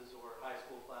classes or high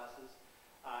school classes.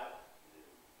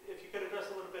 If you could address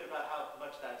a little bit about how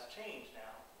much that's changed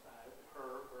now,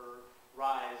 her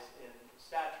rise in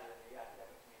stature in the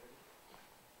academic community.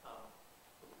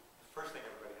 The first thing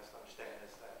everybody has to understand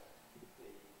is that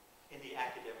in the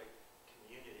academic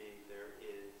community there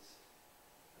is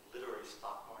a literary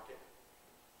stock market.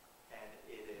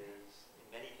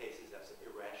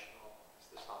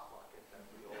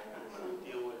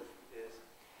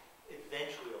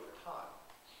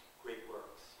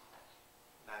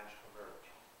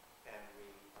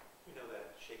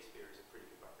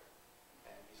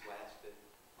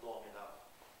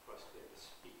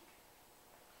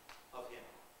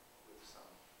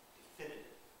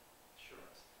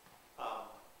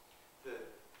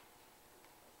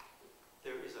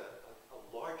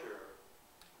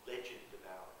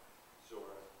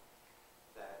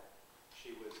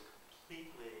 She was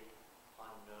completely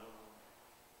unknown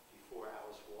before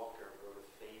Alice Walker wrote a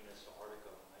famous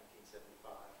article in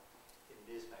 1975 in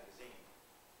Ms. Magazine,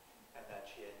 and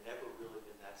that she had never really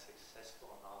been that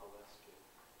successful a novelist. She had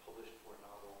published 4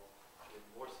 novels. She had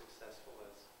been more successful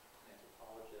as an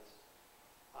anthropologist.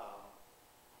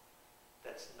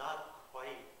 That's not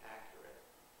quite accurate.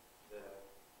 The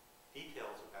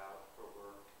details about her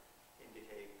work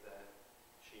indicate that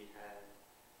she had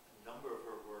a number of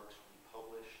her works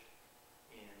republished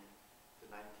in the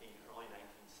early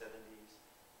 1970s.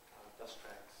 Dust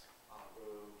Tracks on the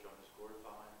Road, Jonas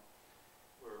Gordvine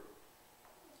were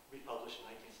republished in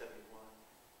 1971.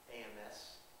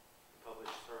 AMS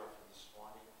republished Zora from the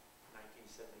Swanee in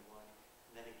 1971,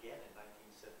 and then again in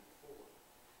 1974.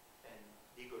 And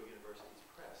Negro University's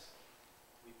Press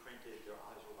reprinted Their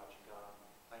Eyes Were Watching God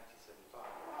in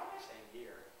 1975, the same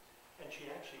year. And she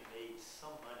actually made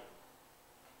some money,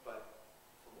 but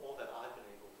from all that I've been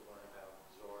able to learn about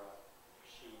Zora,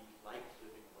 she liked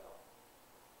living well.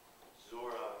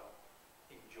 Zora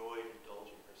enjoyed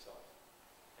indulging herself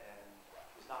and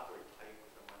was not very tight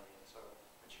with her money. And so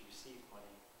when she received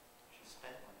money, she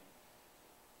spent money.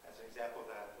 As an example of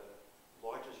that, the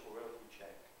largest royalty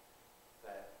check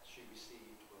that she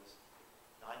received was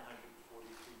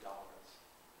 $943.75,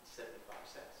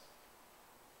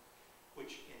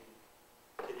 which in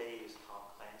today's Tom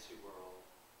Clancy world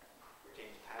or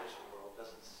James Patterson world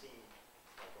doesn't seem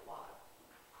like a lot,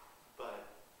 but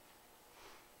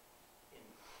in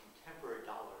contemporary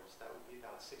dollars, that would be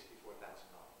about $64,000.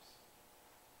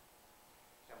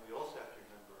 And we also have to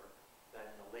remember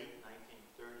that in the late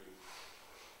 1930s,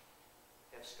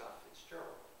 F. Scott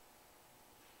Fitzgerald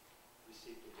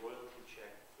received a royalty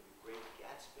check for The Great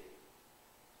Gatsby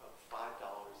of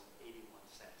 $5.81 a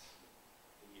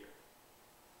year.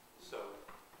 So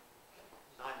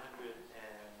 $943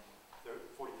 is a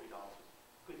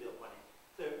good deal of money.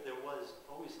 There was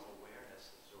always some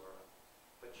awareness of Zora,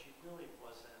 but she really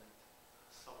wasn't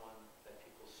someone that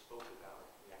people spoke about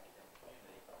in the academic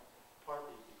community,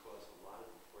 partly because a lot of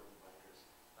important writers,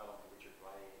 not only Richard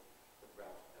Wright, but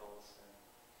Ralph Ellison,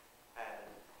 had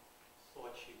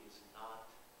thought she was not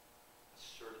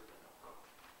assertive enough,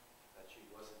 that she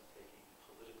wasn't taking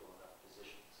political enough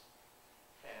positions.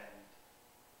 And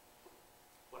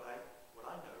what I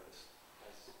noticed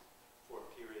as for a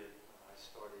period when I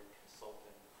started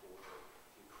consulting for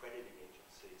the accrediting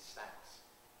agency, SACS,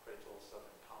 accredits all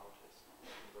Southern colleges,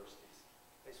 universities,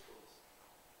 high schools,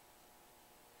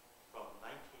 from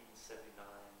 1979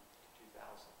 to 2000,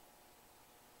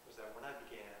 was that when I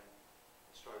began,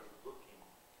 I started looking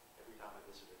every time I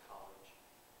visited college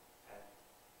at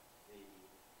the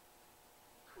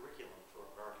curriculum for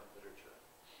American literature.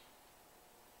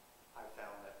 I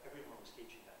found that everyone was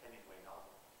teaching a Hemingway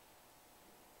novel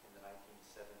in the late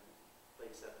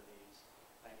 70s,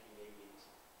 1980s.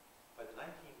 By the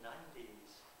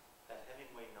 1990s, that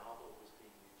Hemingway novel was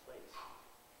being replaced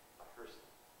by Hurston,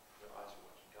 Their Eyes Were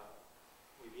Watching God.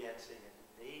 We began seeing a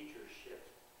major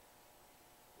shift,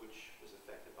 which was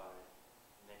affected by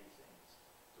many things.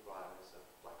 The rise of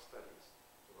Black studies,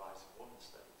 the rise of women's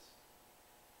studies,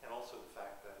 and also the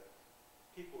fact that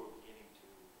people were beginning to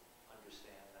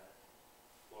understand that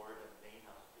Florida may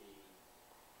not be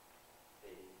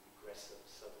a regressive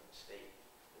southern state,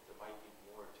 that there might be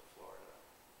more to Florida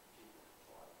than people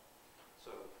thought.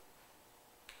 So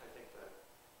I think that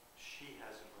she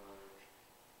has emerged,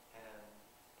 and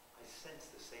I sense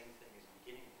the same thing is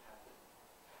beginning to happen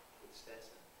with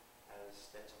Stetson. As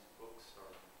Stetson's books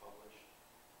are published,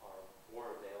 are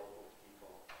more available to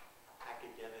people.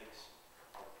 Academics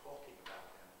are talking about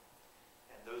him,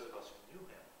 and those of us who knew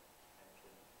him and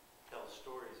can tell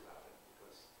stories about him,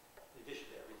 because in addition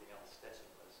to everything else,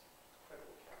 Stetson was an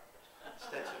incredible character.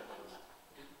 Stetson was,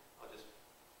 I'll just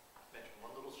mention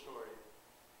one little story.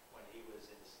 When he was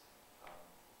in his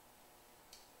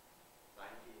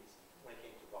 90s, when he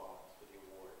came to Rollins for the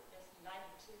award. Yes,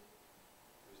 92.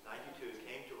 He was 92,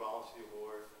 came to Rollins for the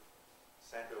award.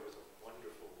 Sandra was a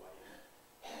wonderful wife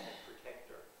and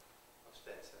protector of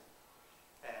Stetson.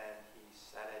 And he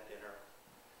sat at dinner,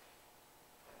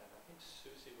 and I think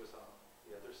Susie was on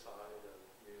the other side of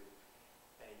you,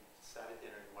 and he sat at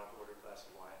dinner and he wanted to order a glass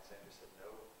of wine. Sandra said,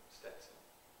 "No, Stetson,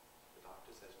 the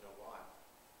doctor says no wine."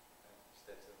 And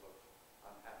Stetson looked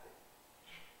unhappy.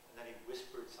 And then he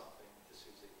whispered something to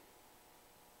Susie,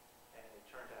 and it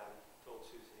turned out he told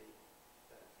Susie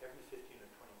that every 15 or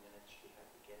 20 minutes she had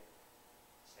to get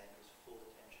Sandra's full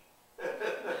attention.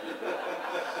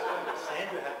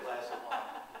 Sandra had a glass of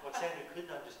wine. What Sandra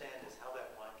couldn't understand is how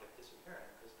that wine kept disappearing,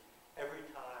 because every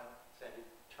time Sandra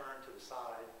turned to the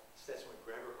side, Stetson would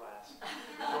grab her glass,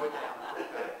 throw it down, put it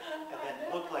back, and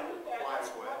then look like a choir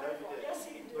boy. I know you did. Yes,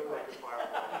 he did. Look like a choir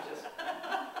boy. He's just a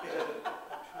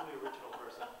truly original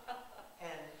person.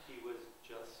 And he was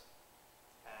just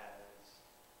as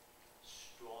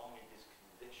strong in his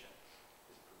convictions,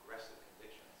 his progressive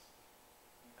convictions,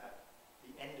 at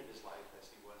the end of his life as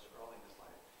he was early in his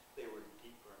life. They were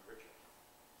deeper and richer.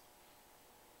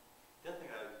 The other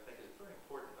thing I think is very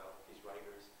important about these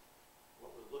writers, what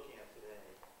we're looking at today,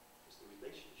 is the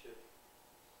relationship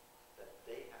that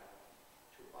they have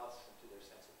to us and to their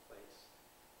sense of place.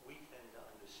 We tend to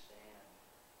understand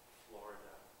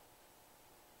Florida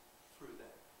through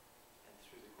them and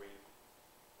through the great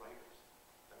writers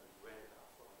that we've read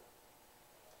about Florida.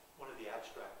 One of the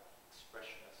abstract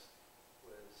expressionists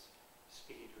was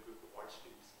speaking to a group of art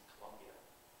students in Columbia,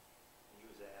 and he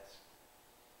was asked,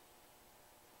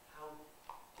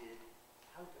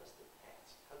 how does the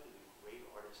past, how do the great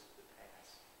artists of the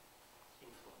past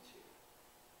influence you?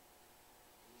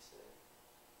 And he said,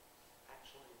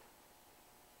 actually,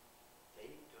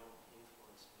 they don't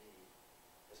influence me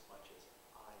as much as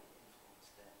I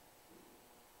influence them.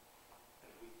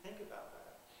 And if we think about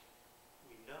that,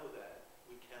 we know that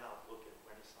we cannot look at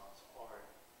Renaissance art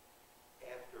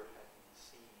after having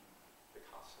seen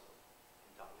Picasso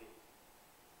and Dali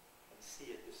and see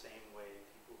it the same way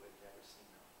people who had never seen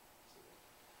them see it.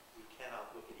 We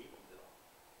cannot look at Eatonville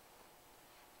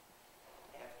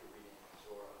after reading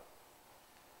Zora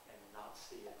and not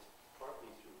see it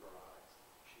partly through her eyes.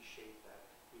 She shaped that.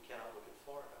 We cannot look at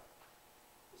Florida,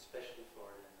 especially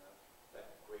Florida in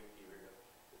that great period of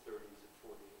the 30s and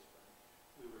 40s when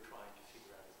we were trying to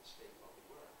figure out as a state what we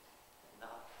were, and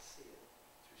not see it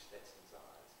through Stetson's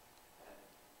eyes and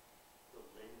the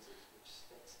lenses which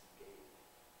Stetson gave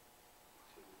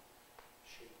to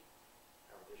shape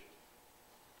our vision.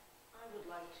 I would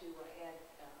like to add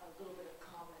a little bit of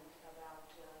comment about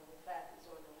the fact that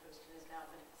Zora Neale Hurston has now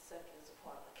been accepted as a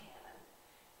part of the canon,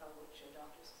 which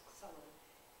Dr. Sullivan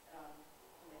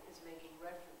is making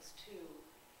reference to.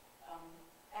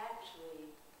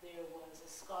 Actually, there was a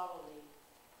scholarly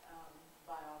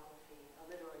biography, a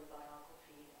literary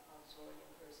biography of Zora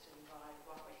Neale Hurston by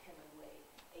Robert Hemingway,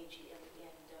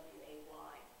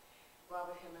 Henmenway.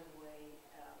 Robert Hemingway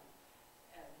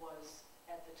was,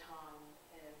 at the time,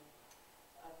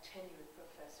 a tenured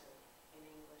professor in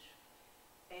English,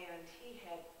 and he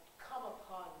had come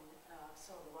upon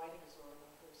some of the writings of Zora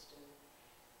Neale Hurston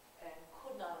and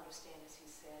could not understand, as he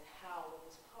said, how it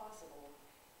was possible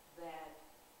that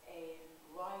a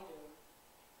writer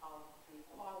of the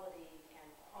quality and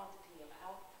quantity of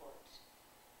output,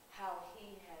 how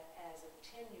he had, as a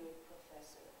tenured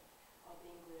professor of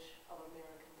English, of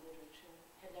American literature,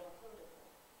 had never heard of her.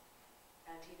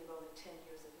 And he devoted 10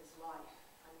 years of his life.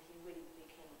 And he really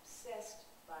became obsessed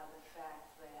by the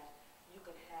fact that you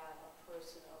could have a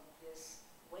person of this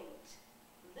weight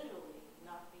literally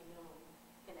not be known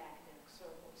in academic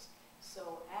circles.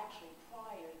 So actually,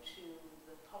 prior to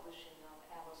the publishing of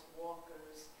Alice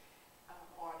Walker's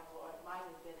article, or it might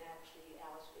have been actually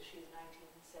Alice Fisher's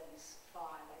 1975,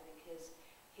 I think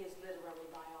his literary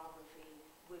biography,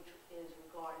 which is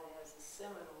regarded as a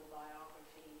seminal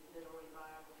biography, literary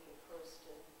biography of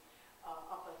Hurston,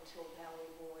 up until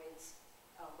Mallory Boyd's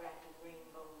Wrapped in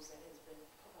Rainbows that has been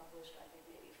published, I think,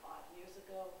 maybe 5 years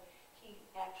ago. He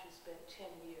actually spent 10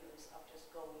 years of just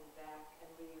going back and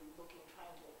really looking,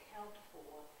 trying to account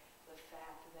for the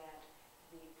fact that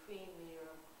the premier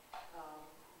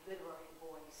literary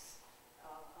voice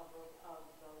of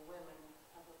women,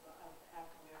 of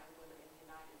African-American women in the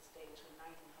United States from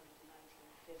 1900 to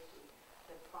 1950,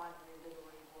 the primary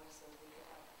literary voice of the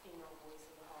female voice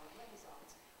of the Harlem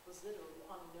Renaissance, was literally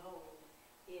unknown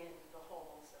in the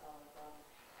halls of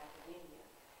academia.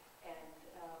 And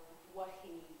what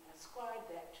he ascribed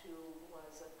that to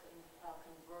was a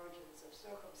convergence of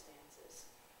circumstances.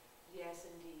 Yes,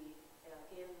 indeed,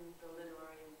 in the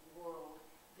literary world,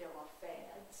 there are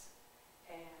fads,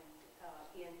 and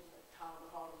in the time of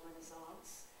the Harlem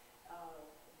Renaissance,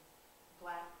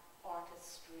 black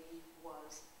artistry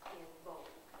was in vogue.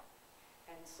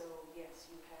 And so, yes,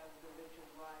 you have the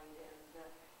Richard Wright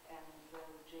and the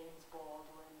James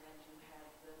Baldwin, and you have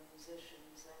the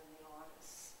musicians and the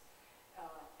artists.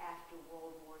 After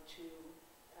World War II,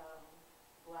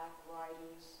 black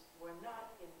writers were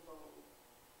not in vogue,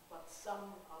 but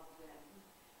some of them,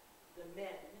 the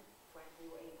men,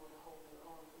 frankly, were able to hold their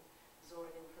own.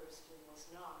 Zora Neale Hurston was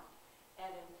not.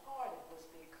 And in part it was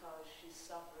because she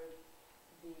suffered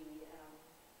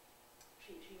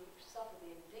the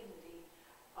indignity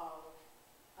of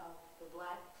the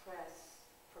black press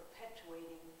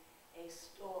perpetuating a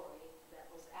story that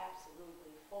was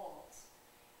absolutely false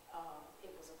It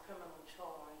was a criminal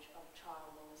charge of child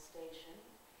molestation.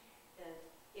 And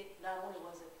it not only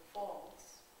was it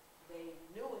false, they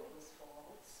knew it was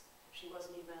false. She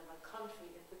wasn't even in the country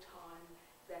at the time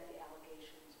that the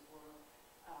allegations were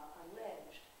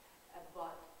alleged.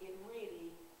 But it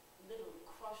really literally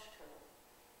crushed her.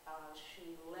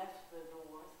 She left the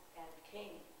North and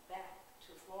came back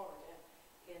to Florida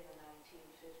in the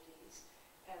 1950s.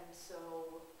 And so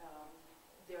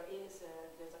there was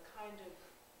a kind of,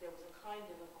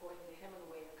 according to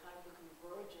Hemingway, a kind of a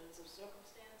convergence of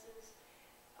circumstances,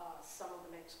 some of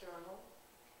them external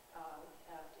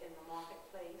in the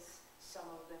marketplace, some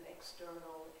of them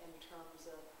external in terms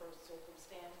of her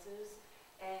circumstances,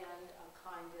 and a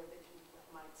kind of, if you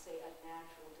might say, a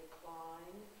natural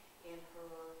decline in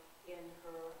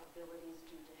her abilities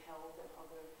due to health and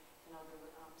other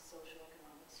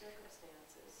socioeconomic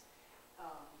circumstances.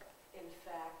 In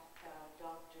fact,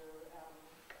 Dr.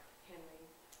 Henry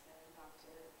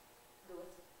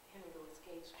Louis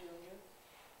Gates Jr.,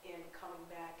 in coming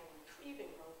back and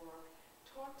retrieving her work,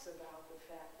 talks about the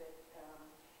fact that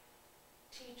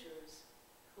teachers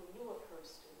who knew of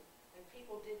Hurston, and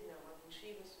people did know her, and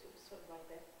it was sort of like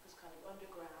that, this kind of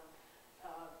underground,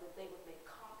 that they would make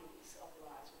copies of The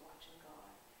Lives of Watching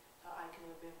God. I can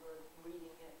remember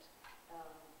reading it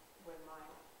when my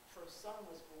first son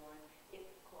was born. It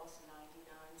cost 99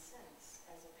 cents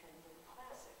as a Penguin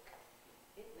Classic.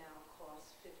 It now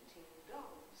costs $15.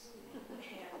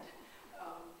 And,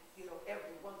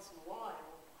 every once in a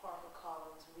while,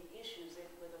 HarperCollins reissues it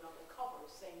with another cover,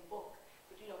 same book.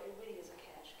 But, it really is a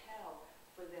cash cow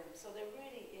for them. So there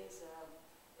really is,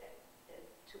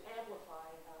 to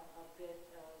amplify a bit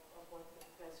of what the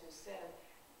professor said,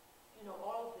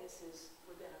 all of this is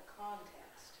within a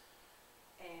context.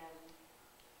 And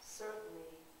certainly,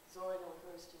 Zora Neale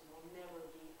Hurston will never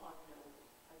be unknown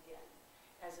again.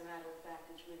 As a matter of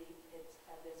fact,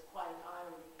 there's quite an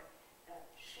irony.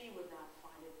 She would not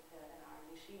find it an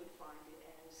irony. She would find it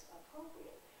as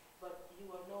appropriate. But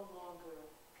you are no longer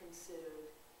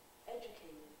considered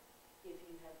educated if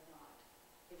you have not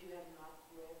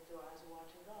read The Lives of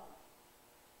Watching God.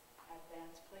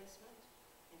 Advanced placement,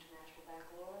 international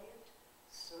baccalaureate,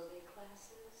 survey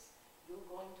classes, you're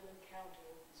going to encounter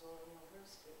Zora Neale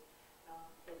Hurston.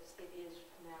 It is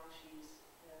now, she's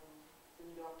the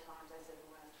New York Times, I said in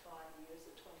the last 5 years,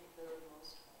 the 23rd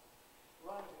most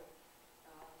writer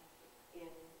in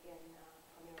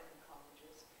American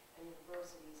colleges and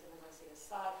universities. And as I say,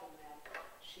 aside from that,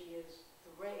 she is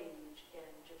the rage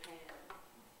in Japan,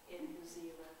 in New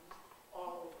Zealand,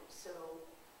 all over. So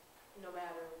no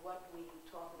matter what we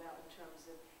talk about in terms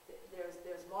of,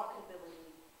 there's marketability,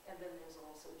 and then there's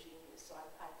also genius. So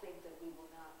I think that we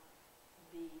will not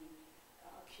be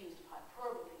accused of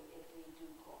hyperbole if we do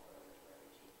call her a literary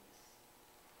genius.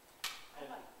 I'd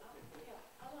like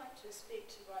to speak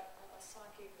to what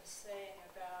Saki was saying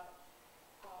about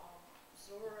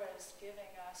Zora's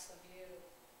giving us a view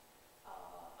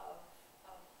of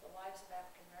the lives of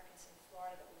African Americans in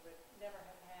Florida that we would never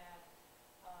have had,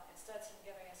 and Stetson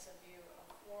giving us a view of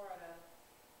Florida.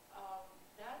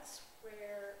 That's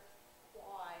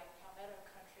why Palmeto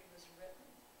Country was written.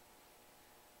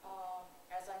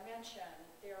 As I mentioned,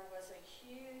 there was a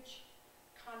huge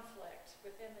conflict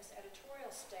within this editorial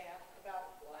staff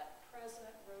about what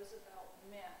President Roosevelt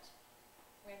meant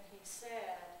when he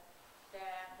said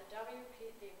that the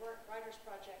Writers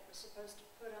Project was supposed to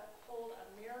hold a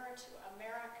mirror to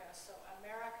America so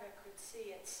America could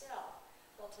see itself.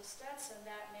 Well, to Stetson,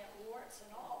 that meant warts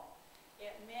and all.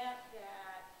 It meant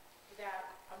that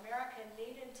America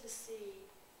needed to see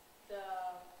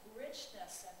the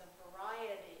richness and the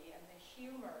variety and the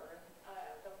humor and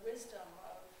the wisdom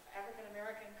of African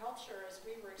American culture as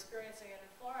we were experiencing it in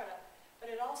Florida, but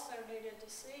it also needed to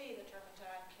see the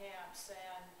turpentine camps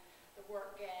and the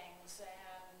work gangs and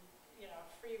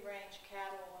free-range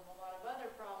cattle and a lot of other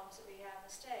problems that we have in the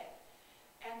state.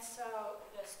 And so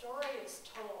the story is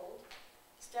told.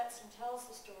 Stetson tells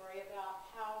the story about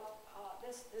how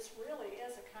this really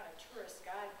is a kind of tourist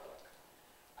guidebook,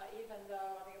 even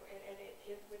though I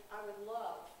would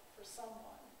love for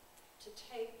someone to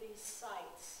take these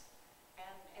sites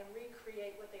and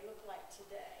recreate what they look like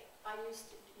today.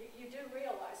 You do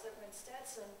realize that when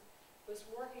Stetson was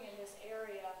working in this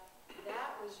area,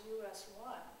 that was US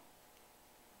 1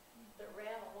 that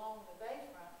ran along the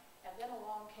bayfront, and then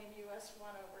along came US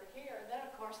 1 over here, and then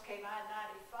of course came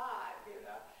I-95,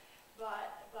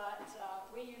 But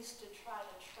we used to try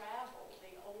to travel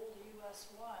the old US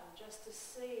 1 just to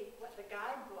see what the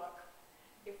guidebook,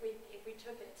 if we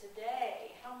took it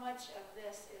today, how much of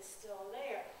this is still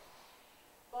there.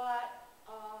 But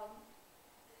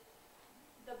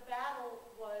the battle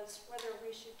was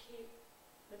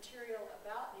material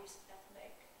about these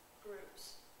ethnic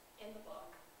groups in the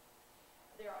book.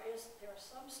 There are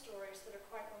some stories that are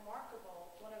quite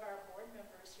remarkable. One of our board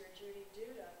members here, Judy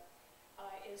Duda,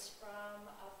 is from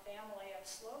a family of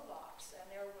Slovaks, and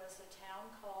there was a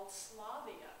town called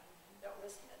Slavia that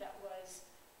was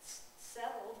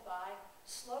settled by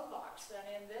Slovaks, and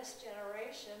in this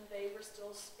generation they were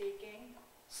still speaking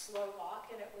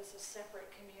Slovak, and it was a separate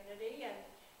community, and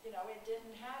it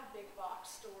didn't have big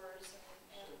box stores and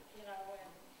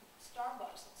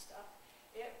Starbucks and stuff.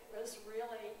 It was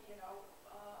really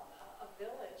a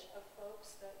village of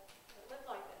folks that lived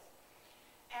like this.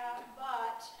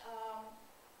 But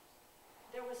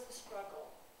there was the struggle,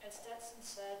 and Stetson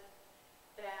said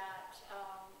that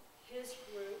his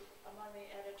group among the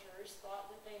editors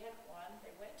thought that they had won.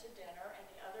 They went to dinner, and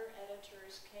the other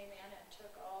editors came in and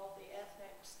took all the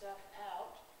ethnic stuff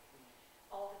out,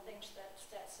 all the things that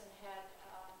Stetson had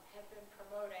been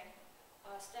promoting.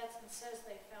 Stetson says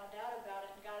they found out about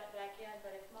it and got it back in,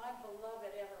 but if my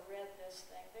beloved ever read this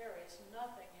thing, there is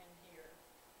nothing in here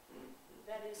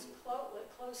that is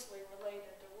closely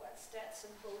related to what Stetson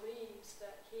believes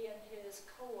that he and his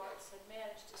cohorts had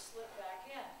managed to slip back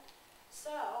in.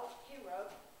 So he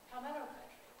wrote Palmeto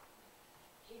Country.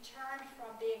 He turned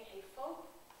from being a folk,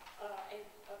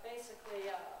 basically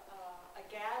a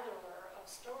gatherer of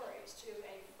stories, to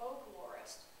a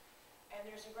folklorist. And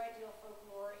there's a great deal of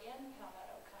folklore in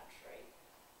Palmeto Country.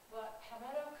 But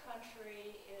Palmeto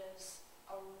Country is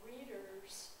a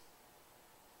reader's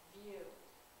view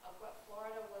of what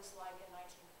Florida was like in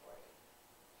 1940.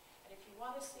 And if you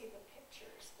want to see the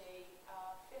pictures, the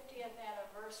 50th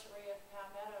anniversary of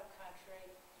Palmeto Country,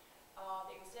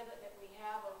 the exhibit that we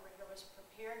have over here was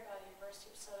prepared by the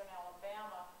University of Southern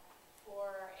Alabama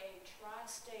for a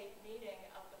tri-state meeting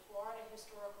of the Florida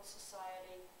Historical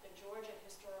Society, the Georgia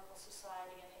Historical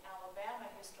Society, and the Alabama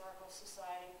Historical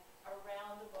Society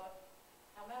around the book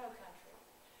Palmeto Country.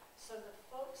 So the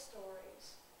folk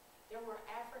stories, there were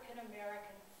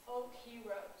African-American folk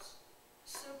heroes,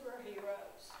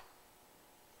 superheroes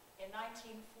in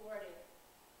 1940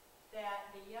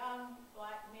 that the young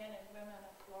black men and women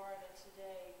of Florida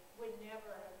today would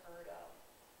never have heard of,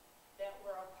 that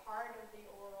were a part of the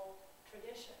oral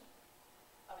tradition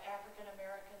of African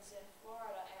Americans in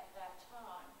Florida at that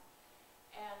time.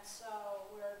 And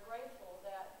so we're grateful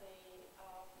that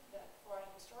that Florida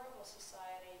Historical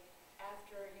Society,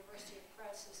 after University of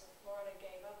Presses of Florida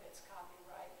gave up its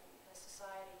copyright, the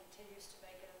society continues to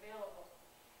make it available.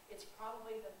 It's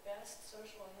probably the best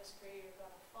social history you're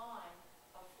going to find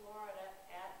of Florida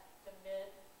at the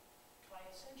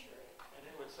mid-20th century. And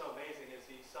what's so amazing is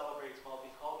he celebrates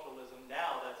multiculturalism.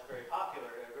 Now that's very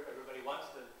popular. Everybody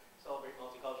wants to celebrate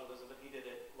multiculturalism, but he did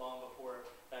it long before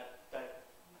that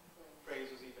phrase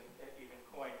was even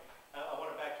coined. I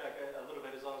want to backtrack a little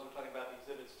bit, as long as we're talking about the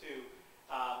exhibits too.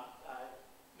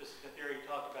 Mrs. Nathiri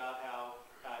talked about how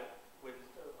when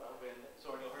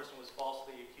Zora Neale Hurston was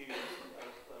falsely accused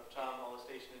of child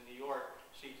molestation in New York,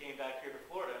 she came back here to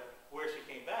Florida. Where she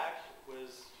came back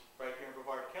was right here in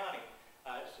Brevard County.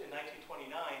 In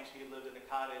 1929, she lived in a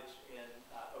cottage in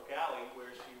Oak Alley,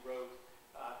 where she wrote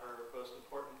her most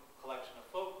important collection of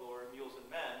folklore, Mules and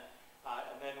Men.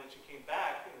 And then when she came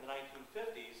back in the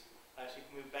 1950s, she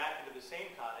moved back into the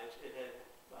same cottage. It had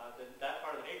that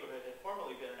part of the neighborhood had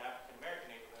formerly been an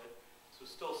African-American neighborhood. This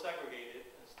was still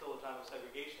segregated, and still a time of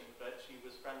segregation, but she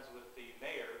was friends with the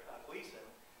mayor, Gleason,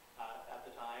 at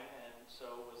the time, and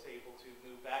so was able to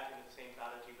move back into the same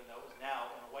cottage, even though it was now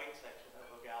in a white section of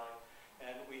Oak Alley.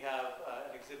 And we have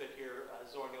an exhibit here,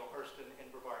 Zora Neale Hurston in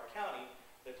Brevard County,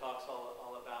 that talks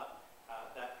all about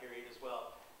that period as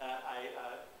well. I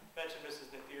mentioned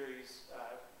Mrs. Nathiri's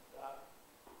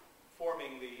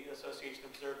forming the Association to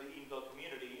Preserve the Edenville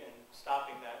Community and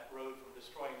stopping that road from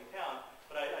destroying the town,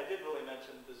 but I did really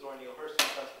mention the Zora Neale Hurston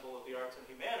Festival of the Arts and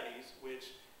Humanities,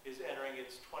 which is entering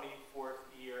its 24th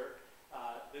year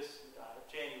this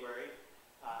January,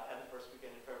 and the first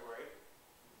weekend in February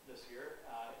this year.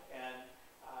 And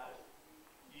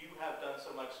you have done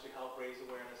so much to help raise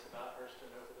awareness about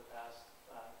Hurston over the past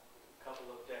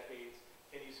couple of decades.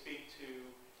 Can you speak to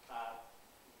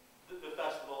the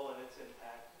festival and its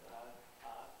impact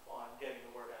on getting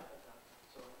the word out?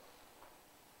 So,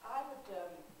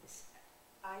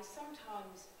 I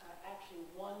sometimes actually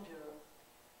wonder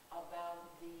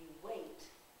about the weight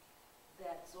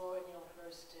that Zora Neale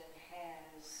Hurston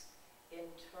has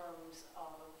in terms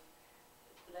of,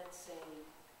 let's say,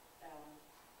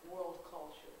 world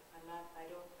culture. I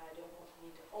don't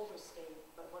need to overstate it,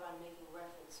 but what I'm making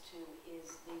reference to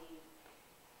is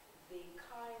the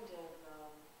kind of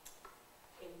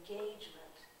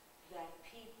engagement that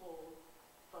people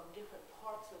from different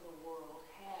parts of the world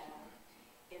have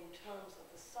in terms of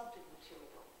the subject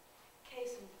material.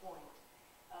 Case in point,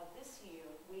 this year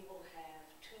we will have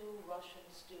 2 Russian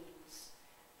students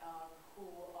who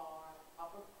are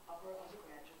upper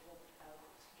undergraduate,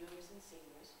 juniors and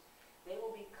seniors. They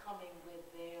will be coming with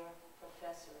their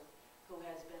professor who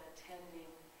has been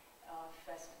attending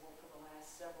festival for the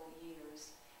last several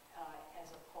years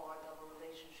as a part of a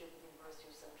relationship with the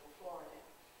University of Central Florida.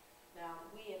 Now,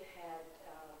 we have had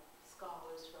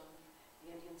scholars from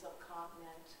the Indian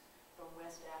subcontinent, from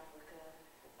West Africa,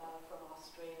 from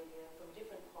Australia, from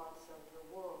different parts of the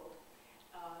world.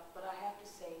 But I have to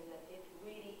say that it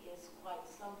really is quite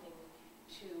something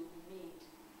to meet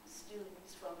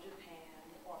students from Japan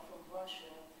or from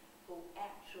Russia who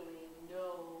actually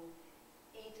know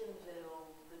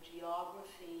Eatonville, the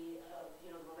geography of,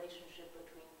 the relationship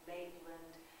between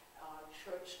Maitland,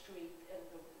 Church Street, and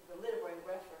the literary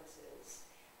references.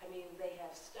 I mean, they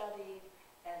have studied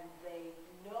and they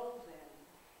know them,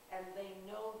 and they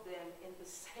know them in the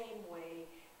same way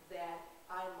that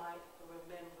I might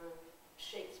remember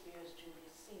Shakespeare's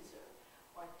Julius Caesar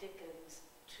or Dickens'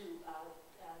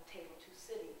 Tale of Two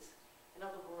Cities. In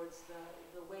other words,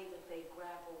 the way that they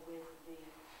grapple with the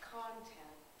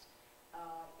content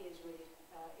is really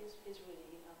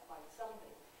quite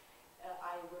something.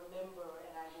 I remember,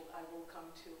 and I will come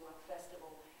to a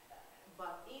festival,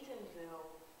 but Eatonville,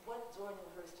 what Zora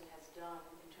Neale Hurston has done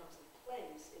in terms of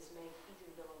place is make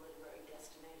Eatonville a literary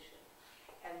destination.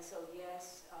 And so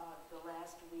yes, the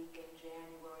last week in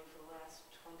January for the last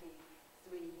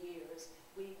 23 years,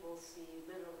 we will see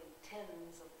literally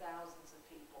tens of thousands of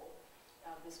people.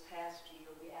 This past year,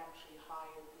 we actually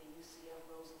hired the UCF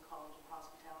Rosen College of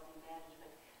Hospitality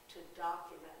Management to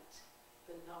document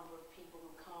the number of people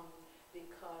who come,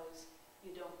 because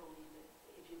you don't believe it.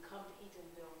 If you come to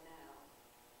Eatonville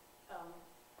now,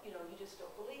 you just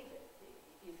don't believe it.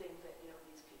 You think that,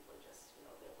 these people are just,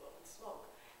 they're blowing smoke.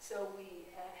 So we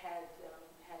had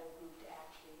a group to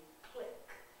actually click,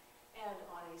 and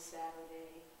on a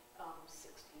Saturday,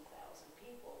 60,000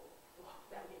 people. Well,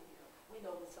 I mean, we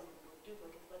know that some of them are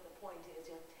duplicates, but the point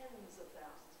is, tens of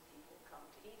thousands of people come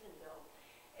to Eatonville.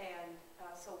 And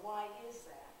so why is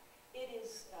that? It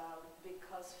is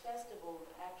because Festival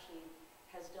actually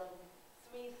has done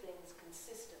 3 things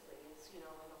consistently. It's, in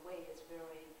a way, it's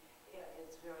very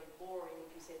boring if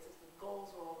you say the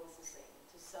goals are always the same: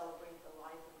 to celebrate the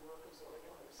life and work of Zora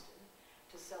Neale Hurston,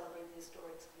 to celebrate the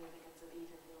historic significance of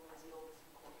Eatonville as the oldest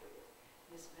incorporated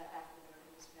African-American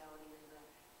municipality in the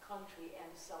country, and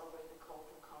celebrate the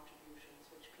cultural contributions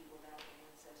which people of African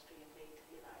ancestry have made to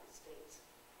the United States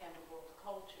and to world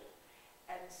culture.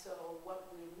 And so what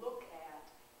we look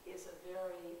at is a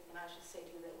very, and I should say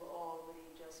to you that we're all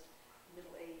really just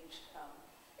middle-aged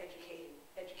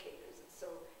educators. And so,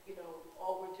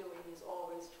 all we're doing is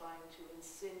always trying to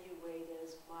insinuate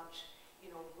as much,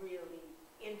 really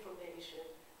information,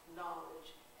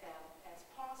 knowledge as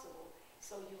possible.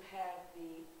 So you have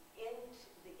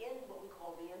what we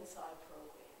call the inside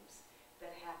programs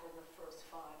that happen the first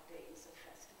 5 days of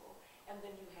festival. And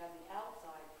then you have the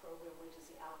outside program, which is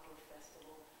the outdoor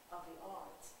festival of the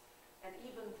arts. And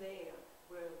even there,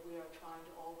 where we are trying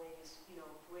to always,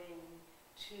 bring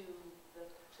to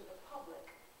the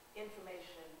public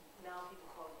information. Now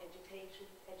people call it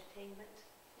edutainment.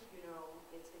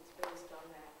 It's based on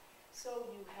that. So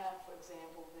you have, for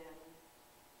example, then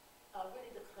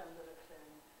really the creme de la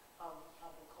creme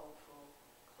of the cultural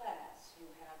class.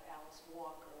 You have Alice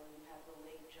Walker, you have the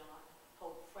late John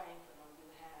Hope Franklin, or you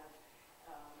have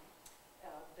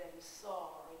Betty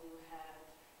Saar, you have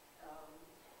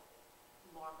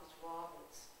Marcus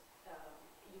Roberts.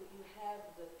 You have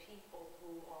the people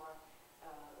who are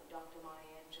Dr.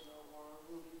 Maya Angelou or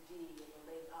Ruby Dee and the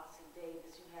late Ossie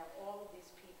Davis. You have all of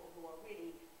these people who are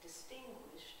really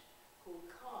distinguished who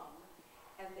come,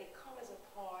 and they come as a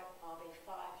part of a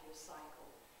 5-year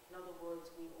cycle. In other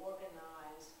words, we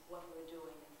organize what we're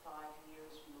doing in 5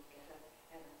 years. We look at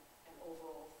an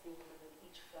overall theme, and then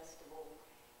each festival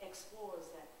explores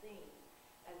that theme.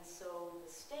 And so the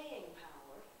staying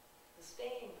power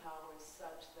is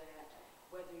such that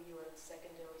whether you're in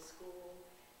secondary school,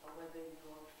 or whether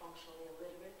you're functionally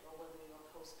illiterate, or whether you're a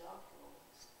postdoctoral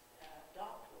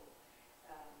doctoral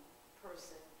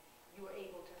person, you are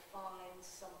able to find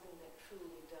something that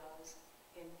truly does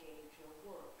engage your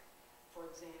work. For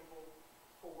example,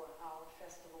 for our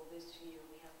festival this year,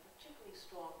 we have particularly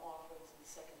strong offerings in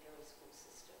the secondary school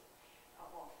system.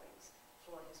 Offerings.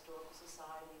 Florida Historical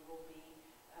Society will be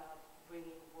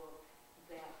bringing work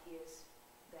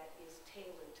that is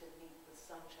tailored to meet the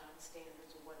sunshine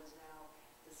standards, or what is now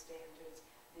the standards.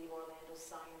 The Orlando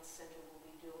Science Center will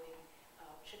be doing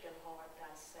chicken heart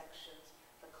dissections.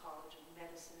 The College of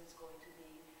Medicine is going to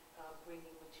be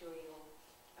bringing material.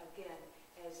 Again,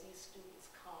 as these students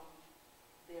come,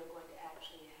 they're going to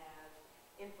actually have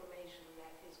information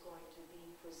that is going to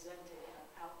be presented in an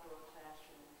outdoor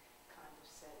classroom kind of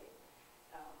setting.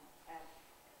 And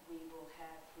we will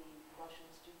have the Russian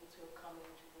students who are coming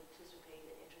to participate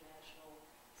in international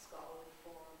scholarly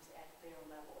forums at their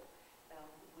level.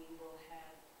 We will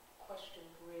have Question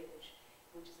Bridge,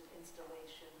 which is an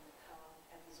installation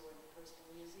at the Zora and Hurston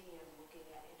Museum looking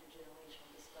at intergenerational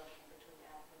discussion between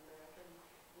African American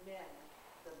men,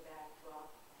 the backdrop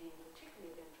being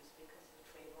particularly of interest because of the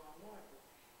Trayvon Martin.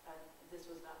 This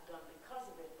was not done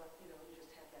because of it, but you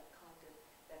just have that kind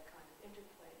of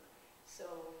interplay.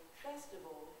 So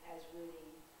festival has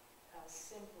really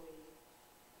simply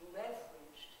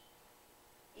leveraged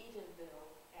Edenville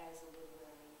as a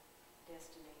literary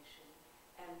destination,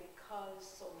 and because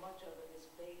so much of it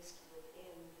is based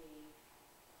within the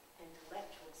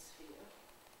intellectual sphere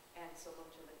and so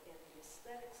much of it in the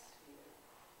aesthetic sphere,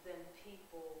 then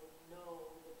people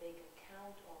know that they can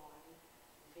count on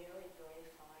very, very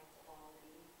fine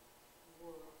quality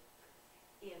work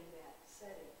in that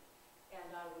setting.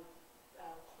 And I would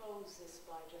close this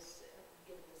by just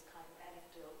giving this kind of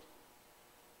anecdote.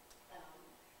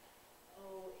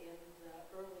 In the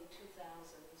early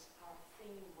 2000s, our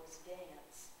theme was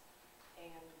dance,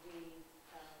 and we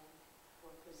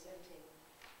were presenting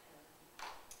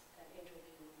an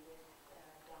interview with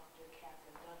Dr.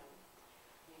 Catherine Dunham.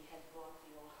 We had brought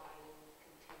the Ohio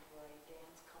Contemporary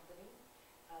Dance Company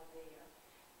there,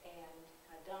 and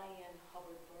Diane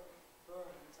Hubbard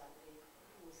Burns, I believe,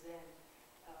 who was then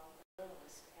a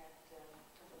journalist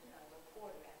a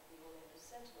reporter at the Orlando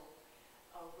Sentinel,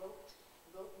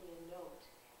 wrote me a note,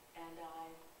 and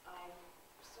I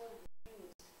sort of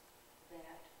mused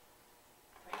that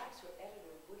perhaps her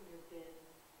editor wouldn't have been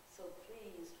so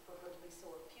pleased for her to be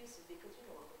so effusive, because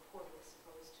a reporter is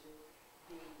supposed to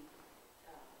be,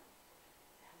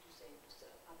 how do you say,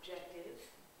 objective,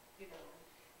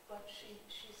 But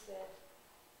she said,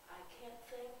 I can't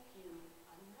thank you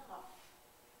enough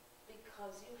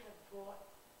because you have brought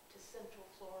to Central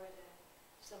Florida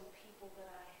some people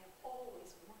that I have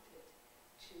always wanted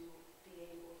to be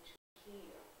able to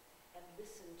hear and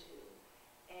listen to.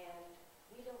 And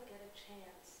we don't get a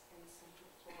chance in Central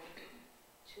Florida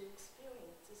to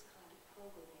experience this kind of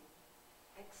programming,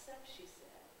 except, she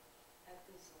said, at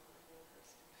the Zora and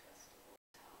Hurston Festival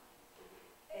time.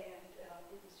 And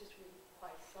it was just really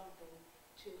quite something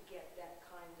to get that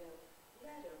kind of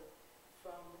letter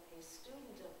from a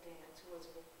student of dance who was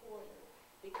a reporter,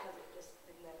 because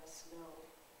it let us know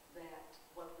that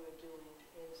what we're doing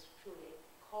is truly a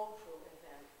cultural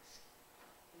event,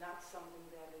 not something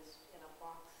that is in a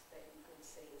box that you can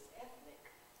say is ethnic,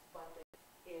 but that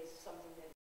is something that,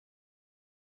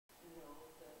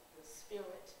 the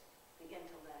spirit, the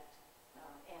intellect,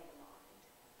 and the mind.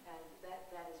 And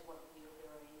that is what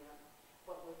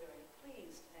we're very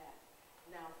pleased at.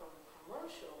 Now, from the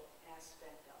commercial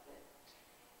aspect of it,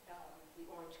 the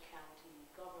Orange County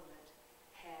government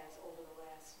has, over the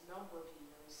last number of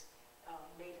years,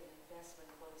 made an investment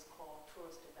in what is called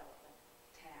tourist development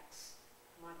tax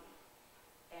money.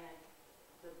 And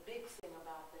the big thing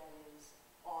about that is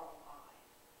ROI,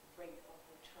 rate of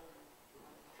return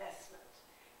on investment.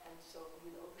 And so,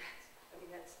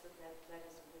 that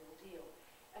is a real deal.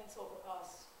 And so for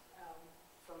us,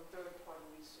 from third-party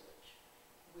research,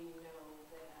 we know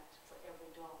that for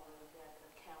every dollar that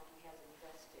the county has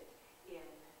invested in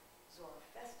Zora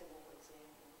Festival, for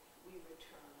example, we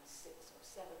return $6 or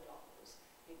 $7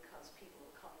 because people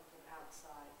are coming from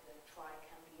outside the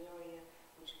Tri-County area,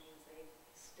 which means they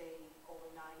stay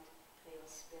overnight. They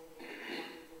are spending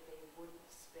money that they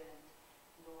wouldn't spend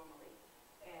normally.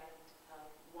 And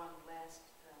one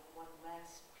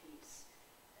last piece.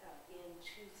 In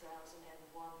 2001,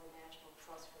 the National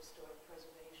Trust for Historic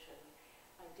Preservation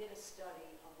did a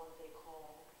study on what they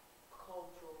call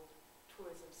cultural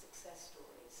tourism success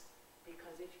stories,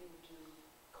 because if you do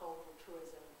cultural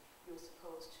tourism, you're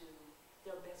supposed to,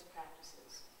 there are best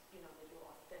practices, that you're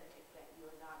authentic, that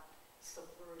you're not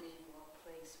subverting your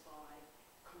place by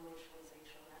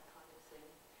commercialization, that kind of thing.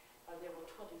 There were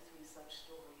 23 such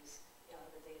stories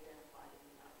that they identified in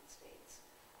the United States,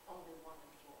 only one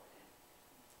in Florida.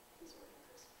 These were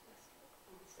interesting.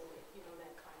 So,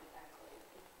 that kind of accolade,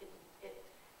 it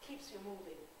keeps you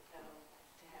moving to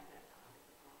have that kind of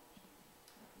acknowledgement.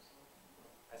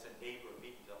 As a neighbor of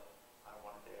Edenville, I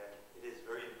wanted to add, it is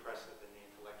very impressive in the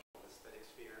intellectual aesthetic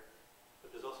sphere,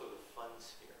 but there's also the fun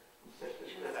sphere.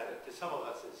 That to some of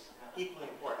us is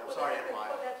equally important. I'm sorry, Emma.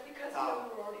 Well, that's because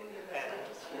you were already in the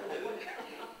sphere.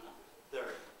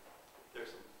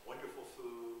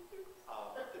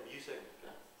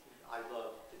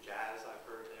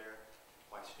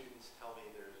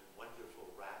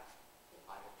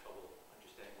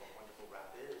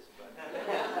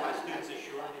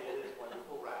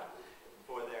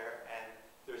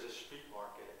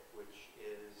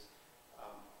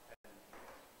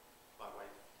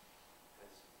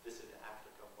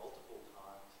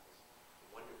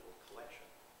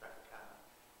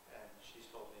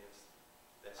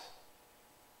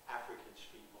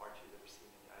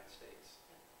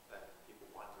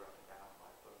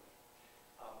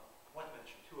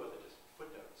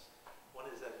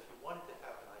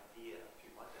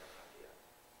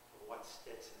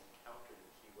 Stetson encountered in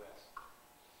Key West,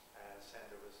 as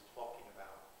Sandra was talking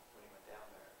about when he went down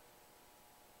there.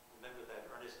 Remember that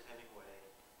Ernest Hemingway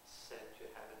said To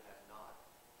Have and Have Not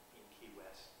in Key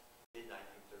West,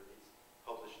 mid-1930s,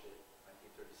 published it in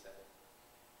 1937,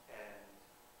 and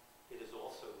it is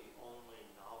also the only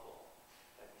novel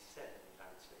that he said in the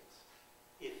United States,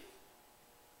 if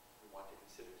we want to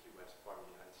consider Key West part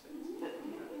of the United States.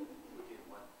 Would be the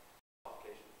one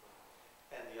qualification.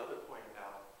 And the other point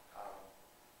about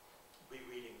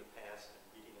rereading the past and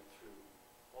reading it through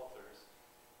authors,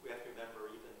 we have to remember,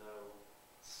 even though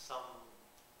some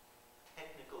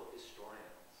technical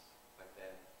historians like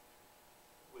then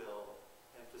will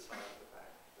emphasize the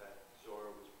fact that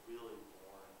Zora was really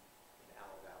born in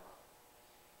Alabama.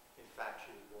 In fact,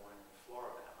 she was born in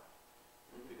Florida,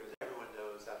 because everyone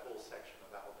knows that whole section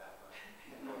of Alabama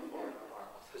and North Florida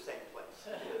are the same place.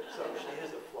 So she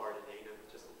is a Florida native,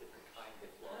 just a different kind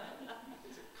of Florida.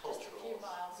 It's a cultural. Just a few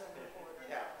miles over the border.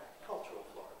 Yeah, cultural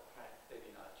Florida,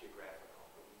 maybe not geographical.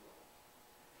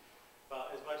 Well,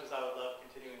 as much as I would love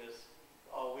continuing this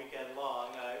all weekend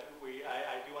long, I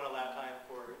do want to allow time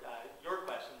for your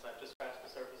questions. I've just scratched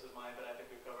the surface of mine, but I think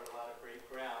we've covered a lot of great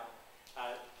ground.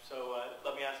 So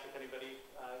let me ask if anybody,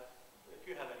 if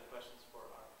you have any questions for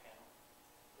our panel.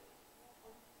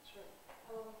 Sure.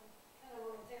 Kind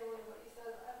of on the tail end of what you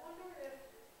said, I wonder if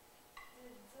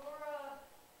did Zora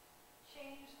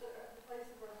change the place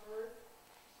of her birth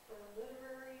for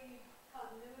literary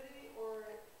continuity, or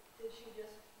did she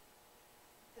just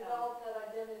develop that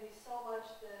identity so much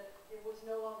that it was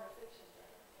no longer fiction to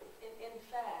her? In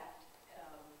fact,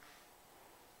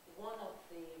 one of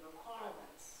the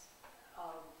requirements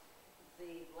of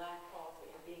the black author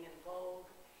in being in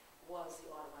vogue was the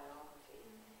autobiography.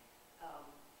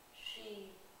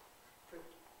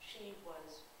 She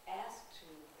was asked to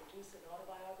produce an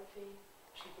autobiography.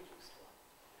 She produced one,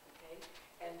 okay?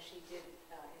 And she did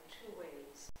in two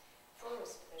ways.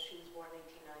 First, she was born in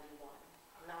 1891,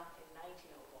 not in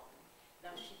 1901.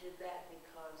 Now, she did that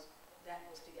because that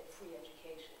was to get free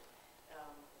education.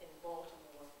 In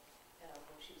Baltimore,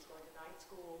 when she was going to night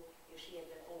school, if she had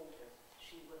been older,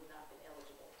 she would have not been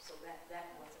eligible. So that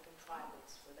was a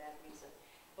contrivance for that reason.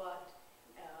 But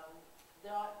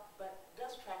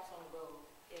Dust Tracks on the Road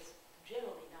is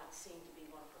generally not seen to be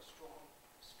one of her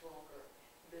stronger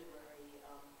literary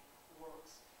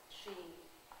works. She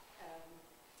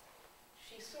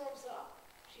serves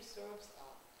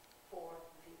up for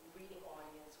the reading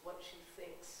audience what she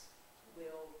thinks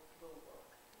will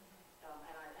work.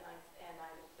 And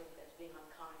I think that's being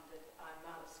unkind that I'm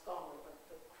not a scholar, but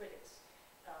the critics,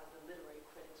 the literary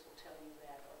critics will tell you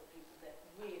that, or the people that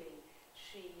really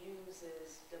she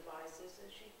uses devices,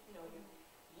 and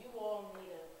you all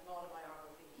need an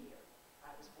autobiography here.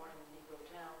 I was born in a Negro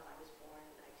town. I was born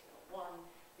in 1901.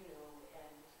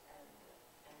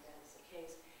 And that is the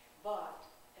case. But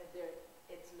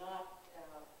it's not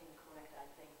incorrect, I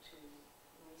think, to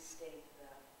restate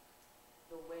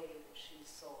the way that she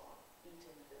saw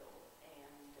Eatonville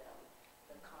and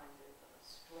the kind of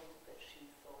strength that she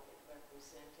thought it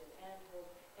represented, and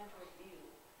her view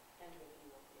of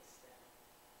the aesthetic.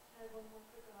 I have one more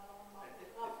quick one. I don't want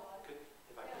to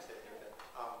If I could say here that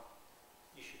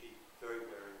you should be very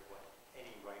wary of what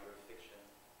any writer of fiction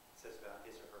says about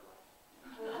his or her life.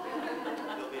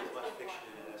 There'll be as much fiction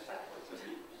in it as fact.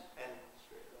 And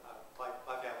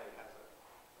my family has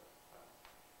a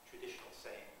traditional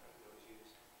saying that we always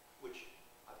use, which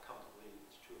I've come to believe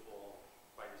is true of all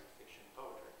writers of fiction and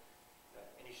poetry,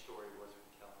 that any story worth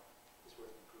retelling is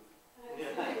worth improving.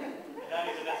 Not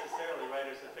even necessarily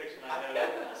writers of fiction. I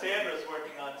know Sandra's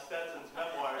working on Stetson's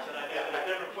memoirs, and I know that at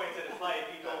different points in his life,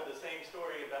 he told the same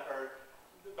story about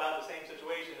the same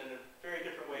situation in very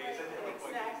different ways at different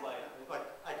points in his life. Like,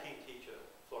 I came to teach a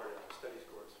Florida studies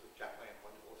course with Jack Lamb,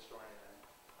 wonderful historian, and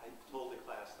I told the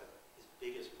class that his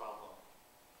biggest problem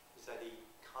is that he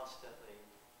constantly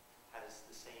has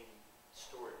the same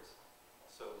stories.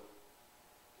 So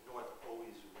the North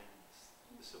always wins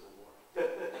the Civil War.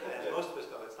 And as most of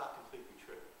us know, that's not completely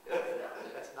true.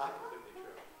 That's not completely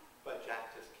true. But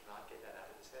Jack just cannot get that out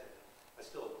of his head. I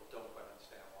still don't quite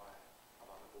understand why I'm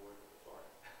on the board of the Florida.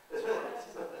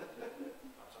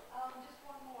 Just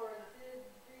one more. Did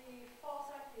the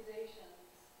false accusations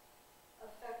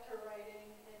affect her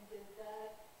writing, and did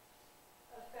that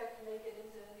make it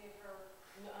into any of her?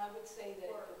 No, I would say that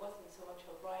it wasn't so much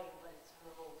her writing, but it's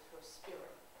her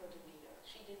spirit, her demeanor.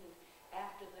 She didn't,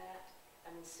 after that,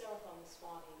 Seraphim the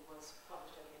Swanee was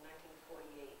published in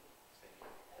 1948,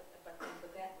 but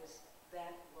that was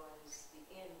the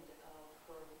end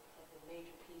of the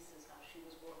major pieces. Now she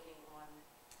was working on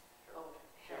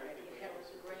Herod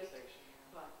the Great,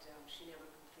 but she never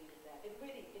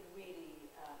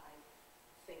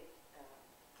think,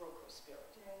 broke her spirit.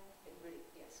 Yeah. It really,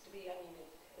 yes, to me, I mean,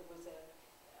 it was a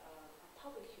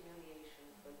public humiliation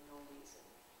for no reason,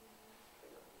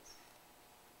 for no reason.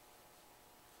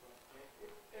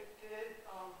 It did,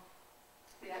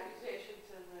 the accusations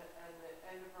and the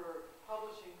end of her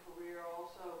publishing career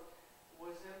also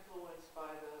was influenced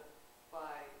by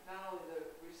not only the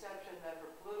reception that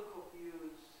her political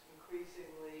views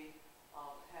increasingly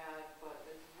had, but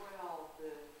as well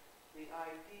the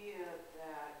idea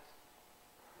that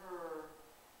her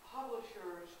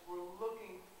publishers were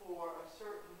looking for a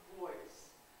certain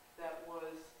voice that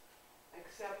was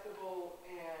acceptable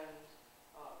and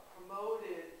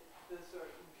promoted the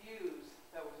certain views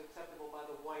that was acceptable by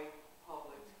the white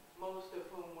public, most of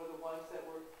whom were the ones that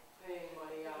were paying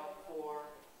money out for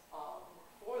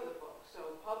the book.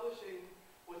 So publishing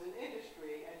was an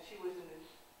industry, and she was in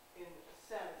a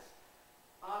sense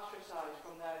ostracized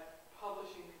from that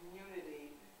publishing community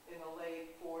in the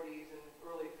late 40s and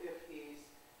early 50s,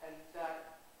 and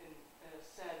that in a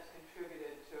sense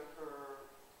contributed to her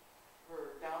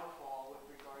downfall with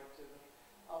regard to them.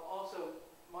 Also,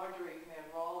 Marjorie Van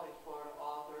Rawlings, Florida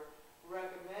author,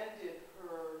 recommended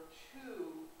her to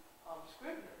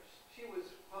Scribner's. She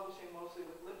was publishing mostly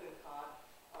with Lippincott,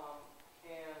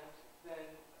 and then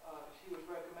she was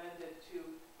recommended to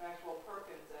Maxwell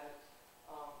Perkins at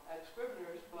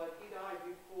Scribner's, but he died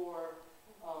before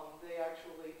they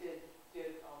actually did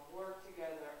work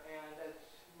together. And as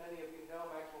many of you know,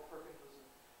 Maxwell Perkins was a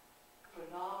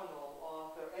phenomenal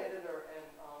author, editor, and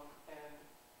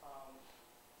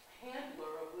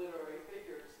handler of literary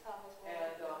figures.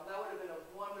 And that would have been a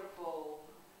wonderful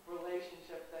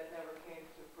relationship that never came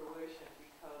to fruition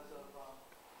because of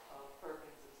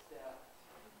Perkins' death.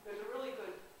 There's a really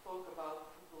good book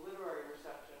about the literary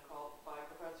reception by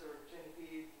Professor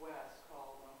Genevieve West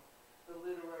called The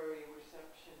Literary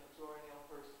Reception of Zora Neale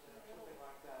Hurston, or something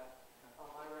like that.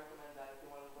 I recommend that if you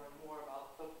want to learn more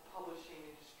about the publishing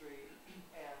industry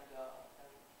and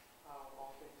how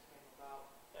all things came about.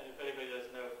 And if anybody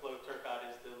doesn't know, Flo Turcotte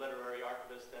is the literary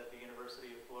archivist at the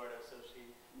University of Florida, so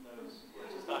she knows what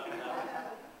she's talking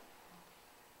about.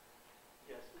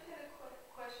 Yes. I had a quick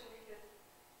question because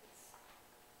it's,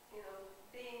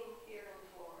 being here in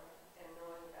Florida and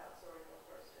knowing about Zora Neale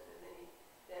Hurston, and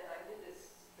then I did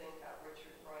this thing about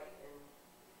Richard Wright and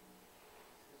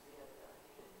who's the other guy?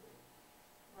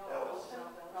 Ralph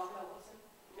Ellison?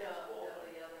 No,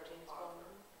 the other James author,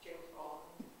 Baldwin. James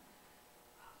Baldwin.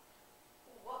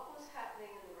 What was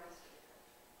happening in the rest of the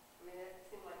country? I mean, it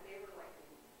seemed like they were like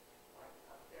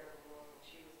up there in the north and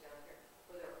she was down here.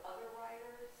 Were there other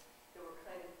writers that were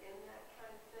kind of in that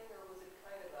kind of thing, or was it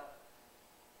kind of a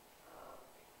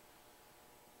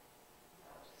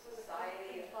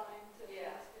society? Confined to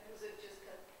Yeah, these was it just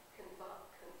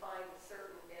confined to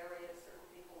certain areas, certain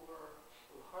people were,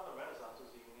 The Harlem Renaissance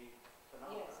was a unique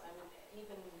phenomenon. Yes, I mean,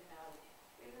 even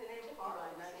even the name by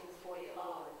Harlem seems to be a 1945.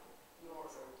 little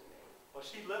northern to me. Well,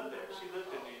 she lived there. She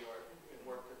lived in New York and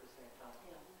worked at the same time.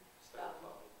 Yeah. Started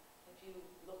publishing. If you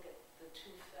look at the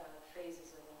two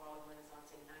phases of the Harlem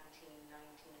Renaissance in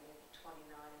 1919 and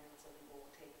 29, and then some people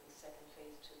will take the second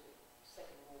phase to the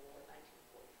Second World War,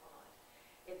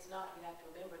 1945. It's not, you have to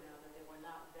remember now that there were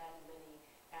not that many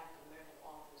African-American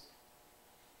authors,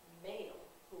 male,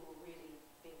 who were really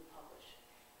being published.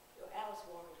 Alice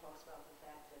Walker talks about the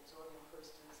fact that Zora Neale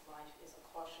Hurston's life is a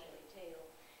cautionary tale,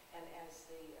 and as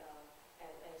the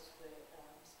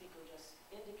speaker just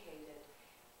indicated,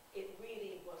 it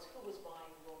really was who was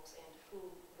buying books and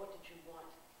what did you want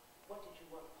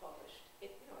published.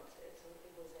 It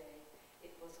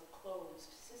was a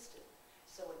closed system,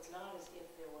 so it's not as if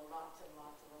there were lots and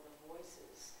lots of other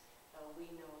voices. We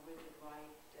know Richard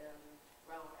Wright,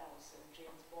 Ralph Ellison,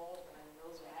 James Baldwin, and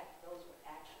those were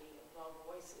actually the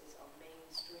voices of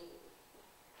mainstream,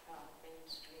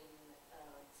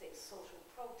 say social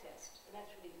protest, and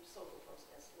that's really social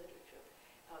protest literature.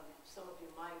 Some of you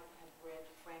might have read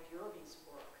Frank Yerby's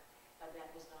work.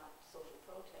 That was not social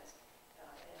protest,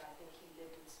 and I think he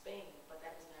lived in Spain, but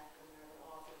that was an African-American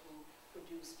author who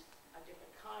produced a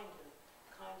different kind of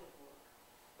work.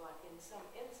 But in some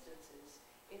instances,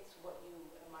 it's what you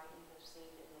might even have seen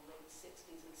in the late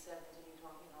 60s and 70s when you're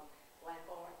talking about black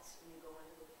arts, and you go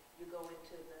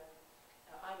into the,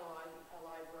 I know I'm a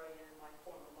librarian in my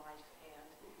former life, and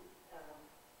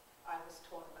I was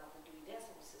taught about the Dewey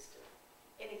Decimal System.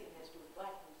 Anything that has to do with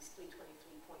black people is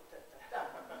 323 point da, da, da.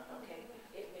 Okay?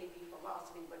 It may be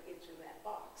philosophy, but it's in that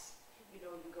box. You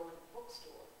go in the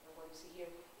bookstore, and what you see here,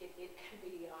 it can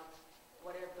be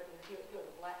whatever, but here's a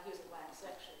black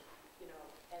section,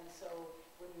 and so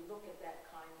when you look at that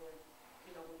kind of,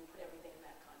 when you put everything in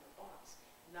that kind of box,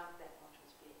 not that much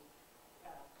was being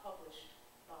published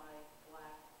by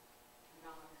black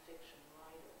nonfiction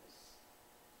writers.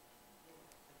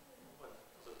 One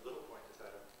as a little point is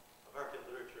that American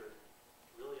literature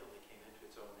really only came into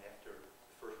its own after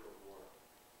the First World War.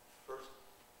 First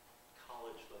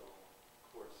college level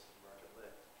course in American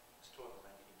Lit was taught in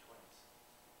the 1920s.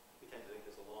 We tend to think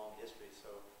there's a long history,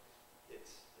 so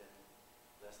it's been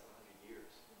less than 100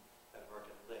 years that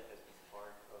American Lit has been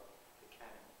part of the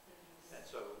canon. And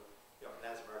so, and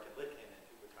as American Lit came in,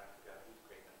 people were trying to figure out who the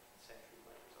great 19th century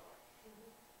writers are.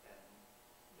 And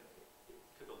it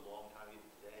took a long time, even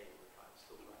today,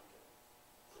 still trying to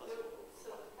puzzle over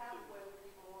So what the to pathway include. would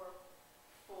be more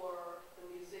for the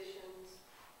musicians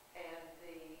and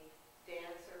the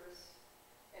dancers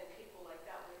and people like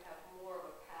that would have more of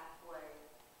a pathway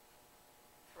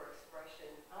for expression.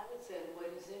 I would say the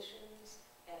musicians,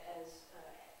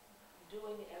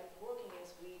 working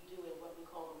as we do in what we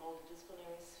call the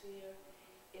multidisciplinary sphere,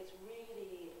 it's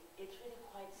really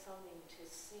quite something to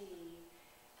see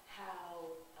how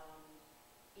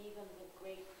even the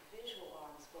great visual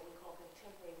artists, what we call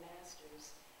contemporary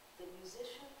masters, the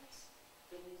musicians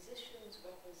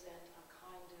represent a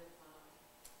kind of,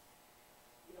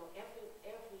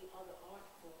 every other art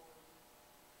form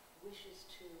wishes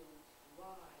to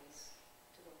rise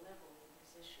to the level of the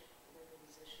musician.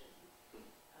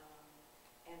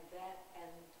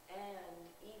 And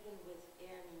even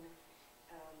within,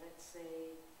 let's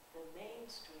say, the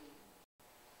mainstream,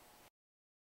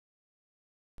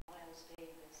 Miles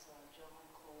Davis or John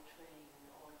Coltrane,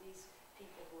 or these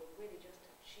people who have really just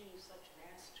achieved such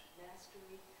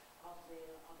mastery of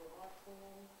their art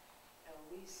form.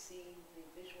 We see the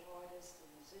visual artists, the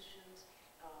musicians.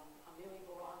 Amiri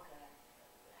Baraka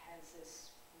has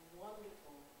this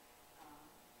wonderful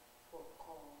book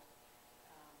called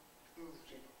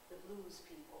The Blues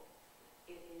People.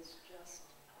 It is just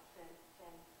a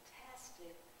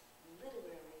fantastic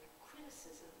literary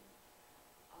criticism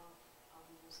of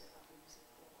the music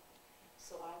form.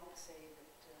 So I would say that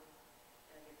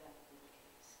that would be the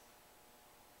case.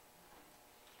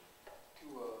 To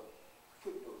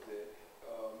footnote that,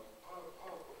 a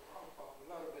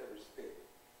lot of that respect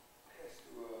has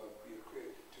to be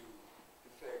accredited to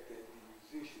the fact that the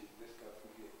musicians, let's not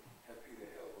forget, have paid a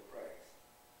hell of a price.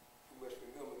 We must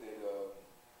remember that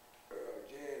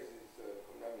jazz is, if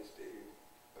I'm not mistaken,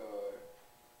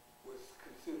 was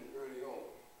considered early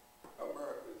on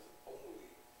America's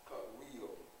only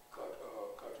real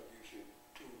contribution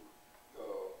to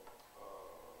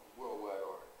worldwide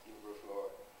art, universal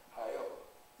art. However,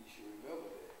 you should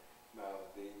remember that Miles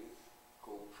Davis,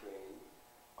 Coltrane,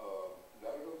 a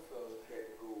lot of those fellas had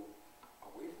to go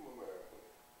away from America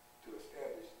to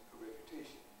establish a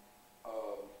reputation.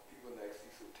 People like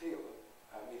Cecil Taylor,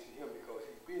 I mention him because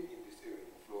he's been in this area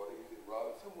in Florida. He was at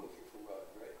Rollins, someone's here from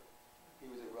Rollins, right? He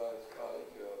was at Rollins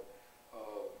College,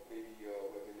 maybe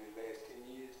within the last 10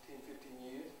 years, 10,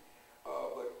 15 years.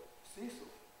 But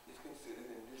Cecil is considered,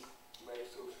 and this might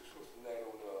show some light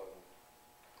on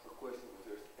a question that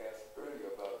was asked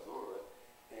earlier about Zora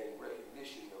and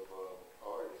recognition of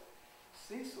artists.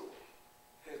 Cecil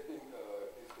has been,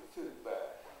 is considered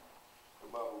by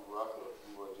Mahmoud Rocker,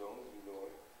 Leroy Jones,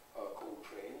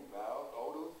 Coltrane, Miles,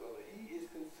 all those fellas, he is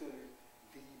considered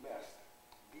the master,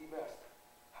 the master.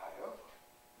 However,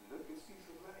 look at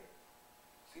Cecil's life.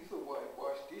 Cecil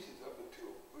washed dishes up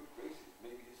until good gracious,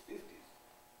 maybe his 50s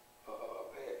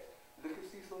past. Look at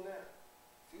Cecil now.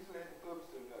 Cecil hasn't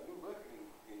published a new record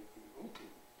in Unti.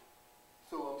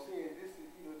 So I'm saying this is,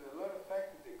 there are a lot of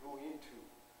factors that go into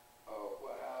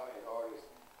how an artist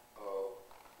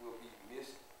will be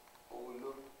missed,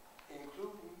 overlooked,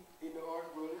 including in the art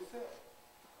world itself.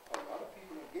 A lot of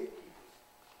people are gatekeepers.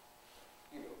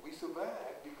 We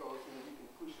survive because we can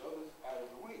push others out of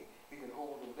the way. We can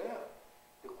hold them down.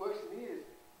 The question is,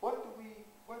 what do we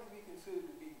consider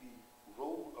to be the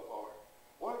role of art?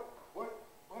 What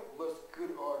must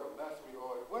good art or mastery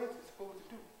art, what is it supposed to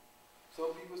do?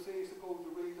 Some people say it's supposed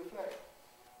to raise a flag.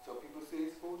 Some people say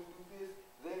it's supposed to do this,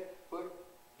 that, but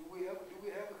do we have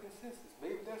a consensus?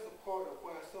 Maybe that's a part of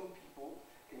why some people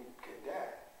can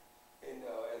die. And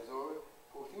as Zora,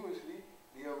 posthumously,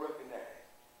 they are recognized.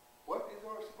 What is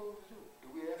art supposed to do? Do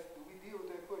we deal with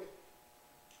that question?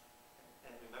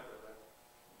 And remember that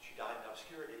she died in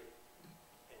obscurity,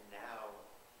 and now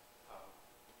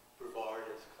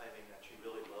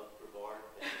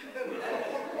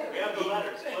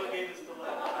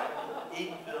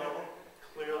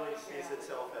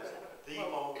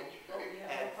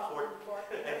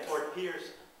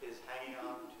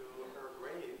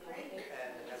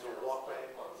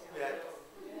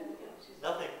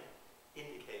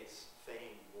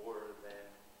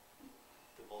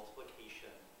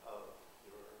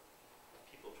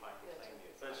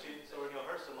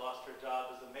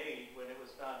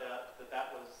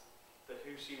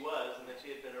who she was, and that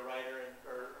she had been a writer, and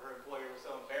her employer was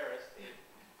so embarrassed, she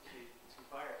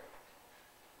fired her.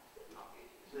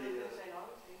 St.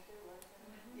 Augustine too, right?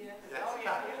 Yes. Yes. Oh,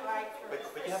 yeah, you're right. But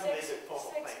you haven't made it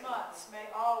formal. 6 months,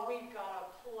 we've got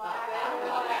a plaque.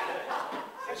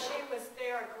 And she was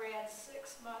there a grand 6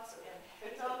 months and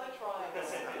It's on the trial.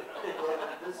 Well,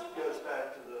 this goes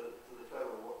back to the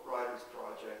Federal Writers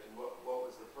Project and what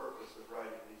was the purpose of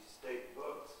writing these state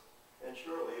books. And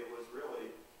surely it was really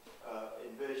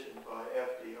envisioned by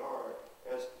FDR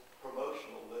as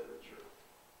promotional literature.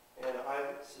 And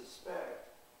I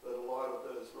suspect that a lot of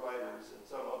those writers, and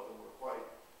some of them were quite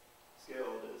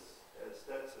skilled as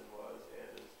Stetson was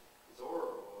and as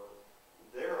Zora was,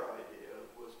 their idea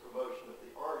was promotion of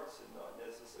the arts and not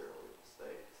necessarily the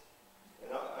states.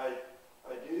 And I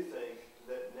do think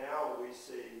that now we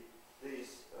see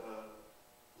these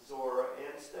Zora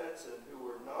and Stetson, who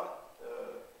were not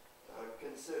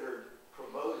considered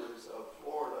promoters of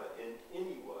Florida in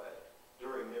any way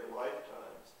during their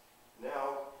lifetimes.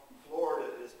 Now Florida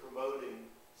is promoting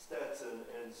Stetson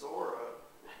and Zora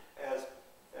as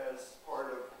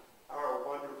part of our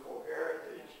wonderful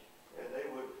heritage, and they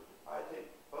would, I think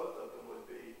both of them would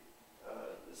be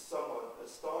somewhat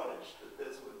astonished that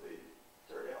this would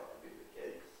turn out to be the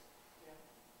case. Yeah.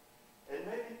 And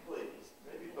maybe pleased,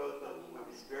 maybe both of them would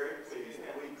be very pleased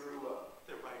that we grew up.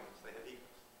 They're writers, they have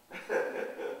egos.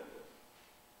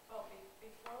 Well,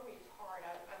 before we part,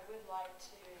 I would like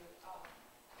to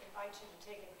invite you to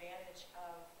take advantage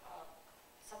of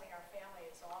something our family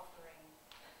is offering.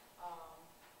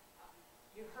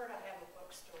 You heard I have a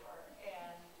bookstore,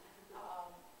 and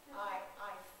I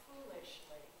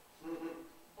foolishly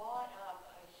bought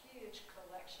up a huge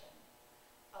collection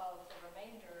of the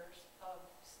remainders of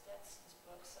Stetson's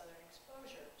book, Southern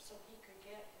Exposure, so he could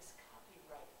get his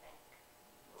copyright back.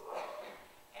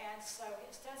 And so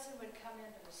Stetson would come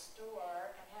into the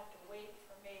store and have to wait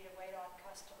for me to wait on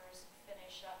customers and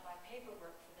finish up my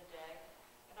paperwork for the day.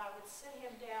 And I would sit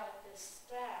him down at this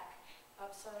stack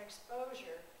of Southern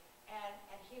Exposure,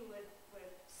 and he would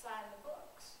sign the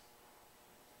books.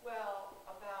 Well,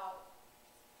 about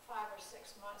 5 or 6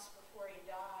 months before he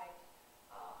died,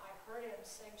 I heard him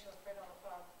saying to a friend on the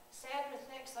phone, "Sandra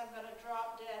thinks I'm going to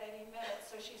drop dead any minute,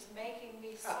 so she's making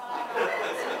me sign all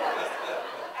these books."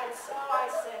 And so I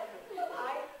said,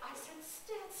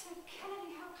 "Stetson,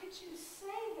 Kennedy, how could you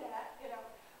say that?" You know,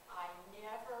 I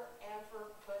never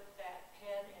ever put that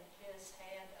pen in his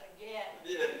hand again.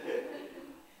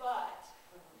 But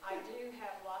I do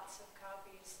have lots of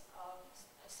copies of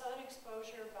Southern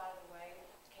Exposure, by the way,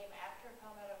 came after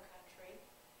Palmeto Country.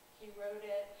 He wrote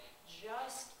it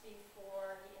just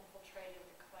before he infiltrated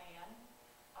the Klan.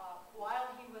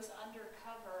 While he was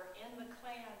undercover in the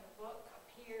Klan, the book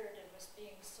appeared and was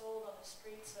being sold on the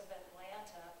streets of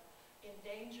Atlanta,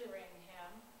 endangering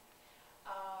him.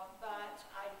 But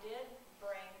I did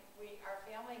bring, our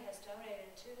family has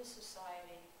donated to the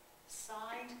Society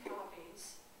signed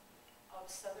copies of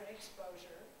Southern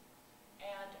Exposure,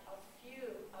 and a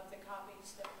few of the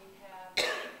copies that we have in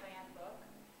the Klan book,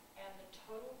 and the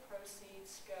total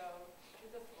proceeds go to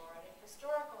the Florida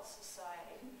Historical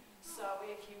Society. So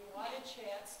if you want a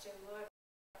chance to look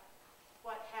at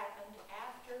what happened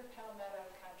after Palmetto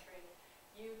Country,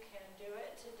 you can do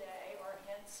it today or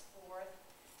henceforth,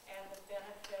 and the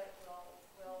benefit will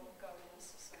go to the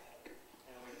society.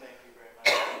 And we thank you very much.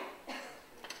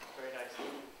 Very nice.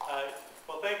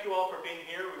 Well, thank you all for being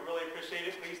here. We really appreciate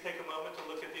it. Please take a moment to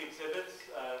look at the exhibits.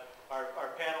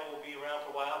 Our panel will be around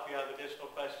for a while if you have additional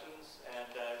questions,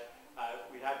 and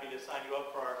we're happy to sign you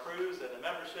up for our cruise and a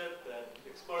membership and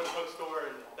explore the bookstore,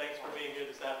 and thanks for being here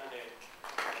this afternoon.